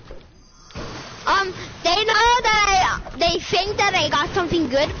 they know that they think that I got something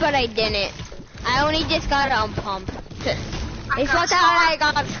good, but I didn't. I only just got pump. They thought that I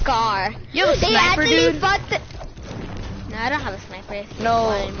got a scar. You have a They sniper, actually dude? thought that. No, I don't have a sniper.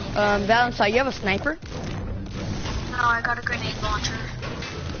 No, Valentine, you have a sniper? No, I got a grenade launcher.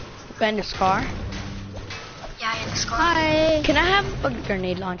 And a scar? Yeah, and a scar. Hi. Can I have a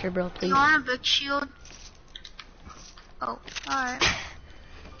grenade launcher, bro, please? You want a big shield? Oh, alright.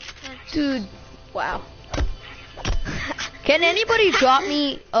 Dude, wow. Can anybody drop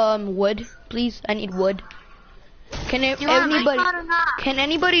me wood, please? I need wood. Can You want a anybody? bike or not? Can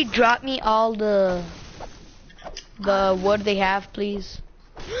anybody drop me all the wood they have, please?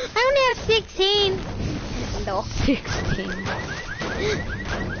 I only have 16. No. 16.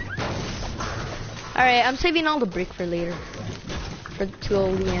 Alright, I'm saving all the brick for later.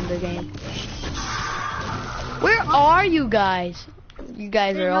 Till we end the game. Where are you guys? You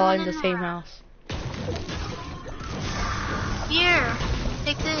guys are all in the same house. Here,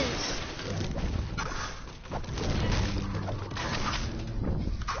 take this.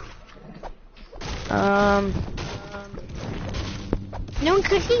 No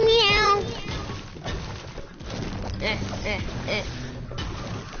cooking meow.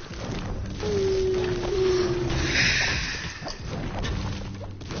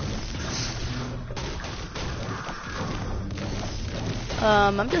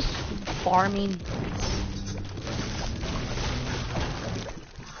 I'm just farming.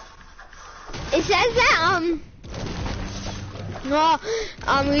 It says that well,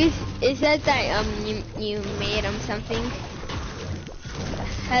 it says that you made something.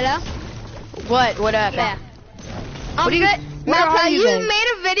 Hello? What happened? Yeah. What do you? Where Malpa, are you you guys? made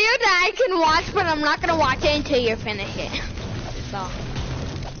a video that I can watch, but I'm not gonna watch it until you finish it. So.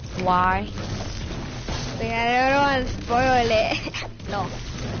 Why? I don't want to spoil it. No.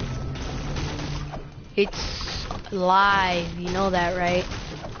 It's live. You know that, right?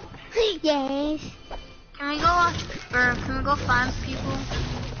 Yes. Can we go watch, or can we go find people?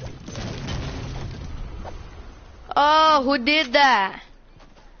 Oh, who did that?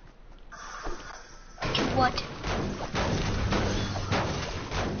 What?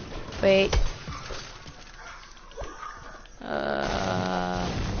 Wait.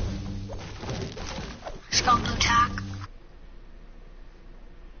 Skunk attack.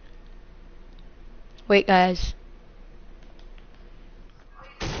 Wait, guys.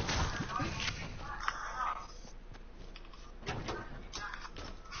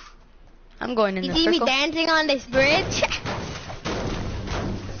 I'm going in You the see me circle. dancing on this bridge?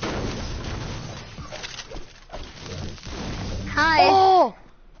 Hi. Oh!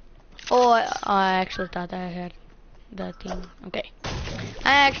 Oh, I actually thought that I had that thing. Okay.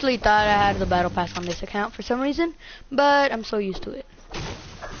 I actually thought I had the battle pass on this account for some reason, but I'm so used to it.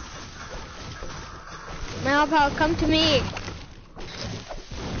 Malpa, come to me.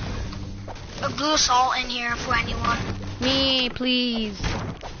 A blue assault in here for anyone. Me, please.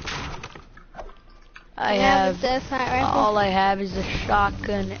 I You have the assault rifle? all I have is a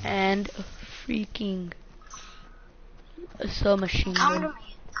shotgun and a freaking submachine Come to gun.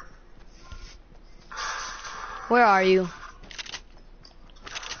 me. Where are you?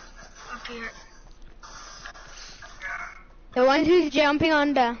 Up here. The one who's jumping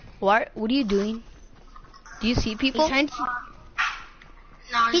on the. What are you doing? Do you see people? He's trying to.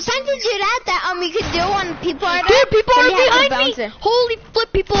 No, He's trying to do that we could do when people are there. Dude, people then are you have to behind me! bounce it. Holy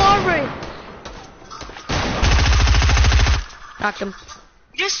flip, people are over it! Knocked him.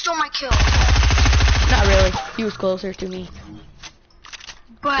 You just stole my kill. Not really. He was closer to me.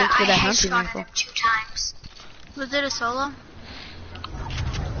 But Thanks for I that hunting headshotted rifle. him 2 times. Was it a solo?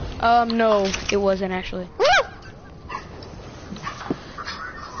 No, it wasn't actually. Woo!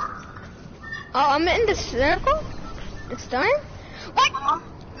 Oh, I'm in the circle? It's done? What? I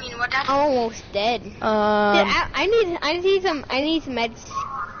mean, what that? I'm almost dead. Dude, I need some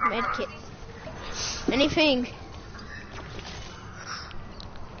med kits. Anything.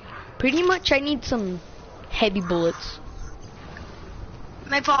 Pretty much I need some heavy bullets.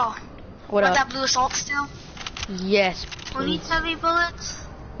 Maple, What want up? that blue assault still? Yes, Who please. needs heavy bullets?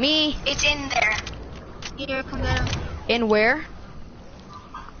 Me? It's in there. Here, come get him. In where?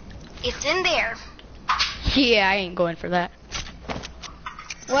 It's in there. Yeah, I ain't going for that.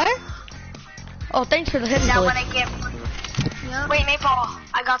 What? Oh, thanks for the heavy Is that what bullets. I get? Yep. Wait, Maple,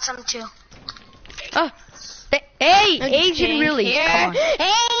 I got some too. Oh, hey, Asian really? Here. Come on.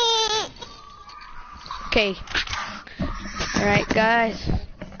 Hey! Okay. Alright, guys.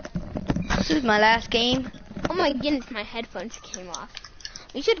 This is my last game. Oh my goodness, my headphones came off.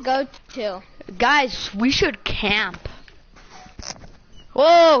 We should go too. Guys, we should camp.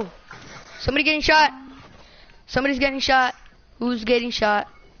 Whoa! Somebody getting shot. Somebody's getting shot. Who's getting shot?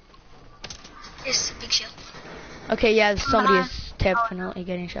 It's Big Shield. Okay, yeah, somebody is definitely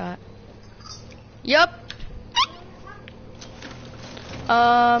getting shot. Yup.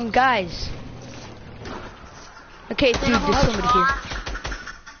 Guys. Okay, dude, there's somebody here.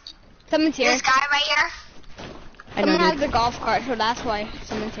 Someone's here. This guy right here. I know, Someone has dude. the golf cart, so that's why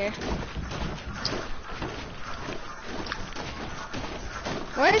someone's here.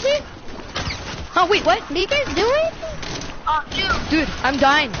 Where is he? Oh, wait, what? Did you guys do anything? Oh, dude. Dude, I'm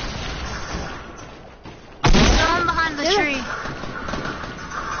dying. Someone behind the Yeah. tree.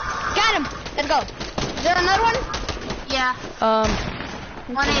 Got him. Let's go. Is there another one? Yeah,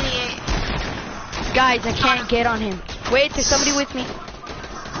 188. Guys, I can't get on him. Wait, there's somebody with me.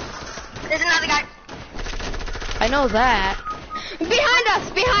 There's another guy. I know that. Behind us.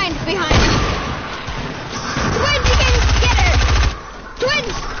 Behind. Wait, you can get her.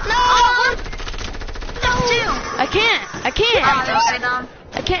 can't.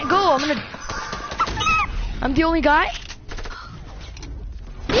 I can't go. I'm the only guy?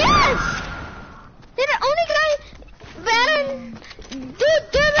 Yes! They're the only guy better. Dude,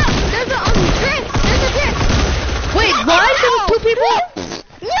 there's a drift. There's a drift. Wait, what? There was 2 people?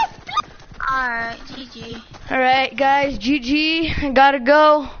 Yep. Alright, GG. Alright, guys, GG. I gotta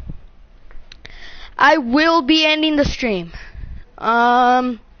go. I will be ending the stream.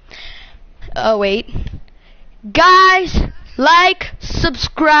 Oh, wait. Guys,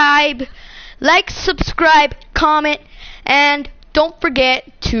 subscribe, comment, and don't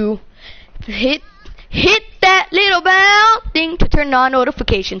forget to hit that little bell thing to turn on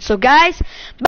notifications. So, guys,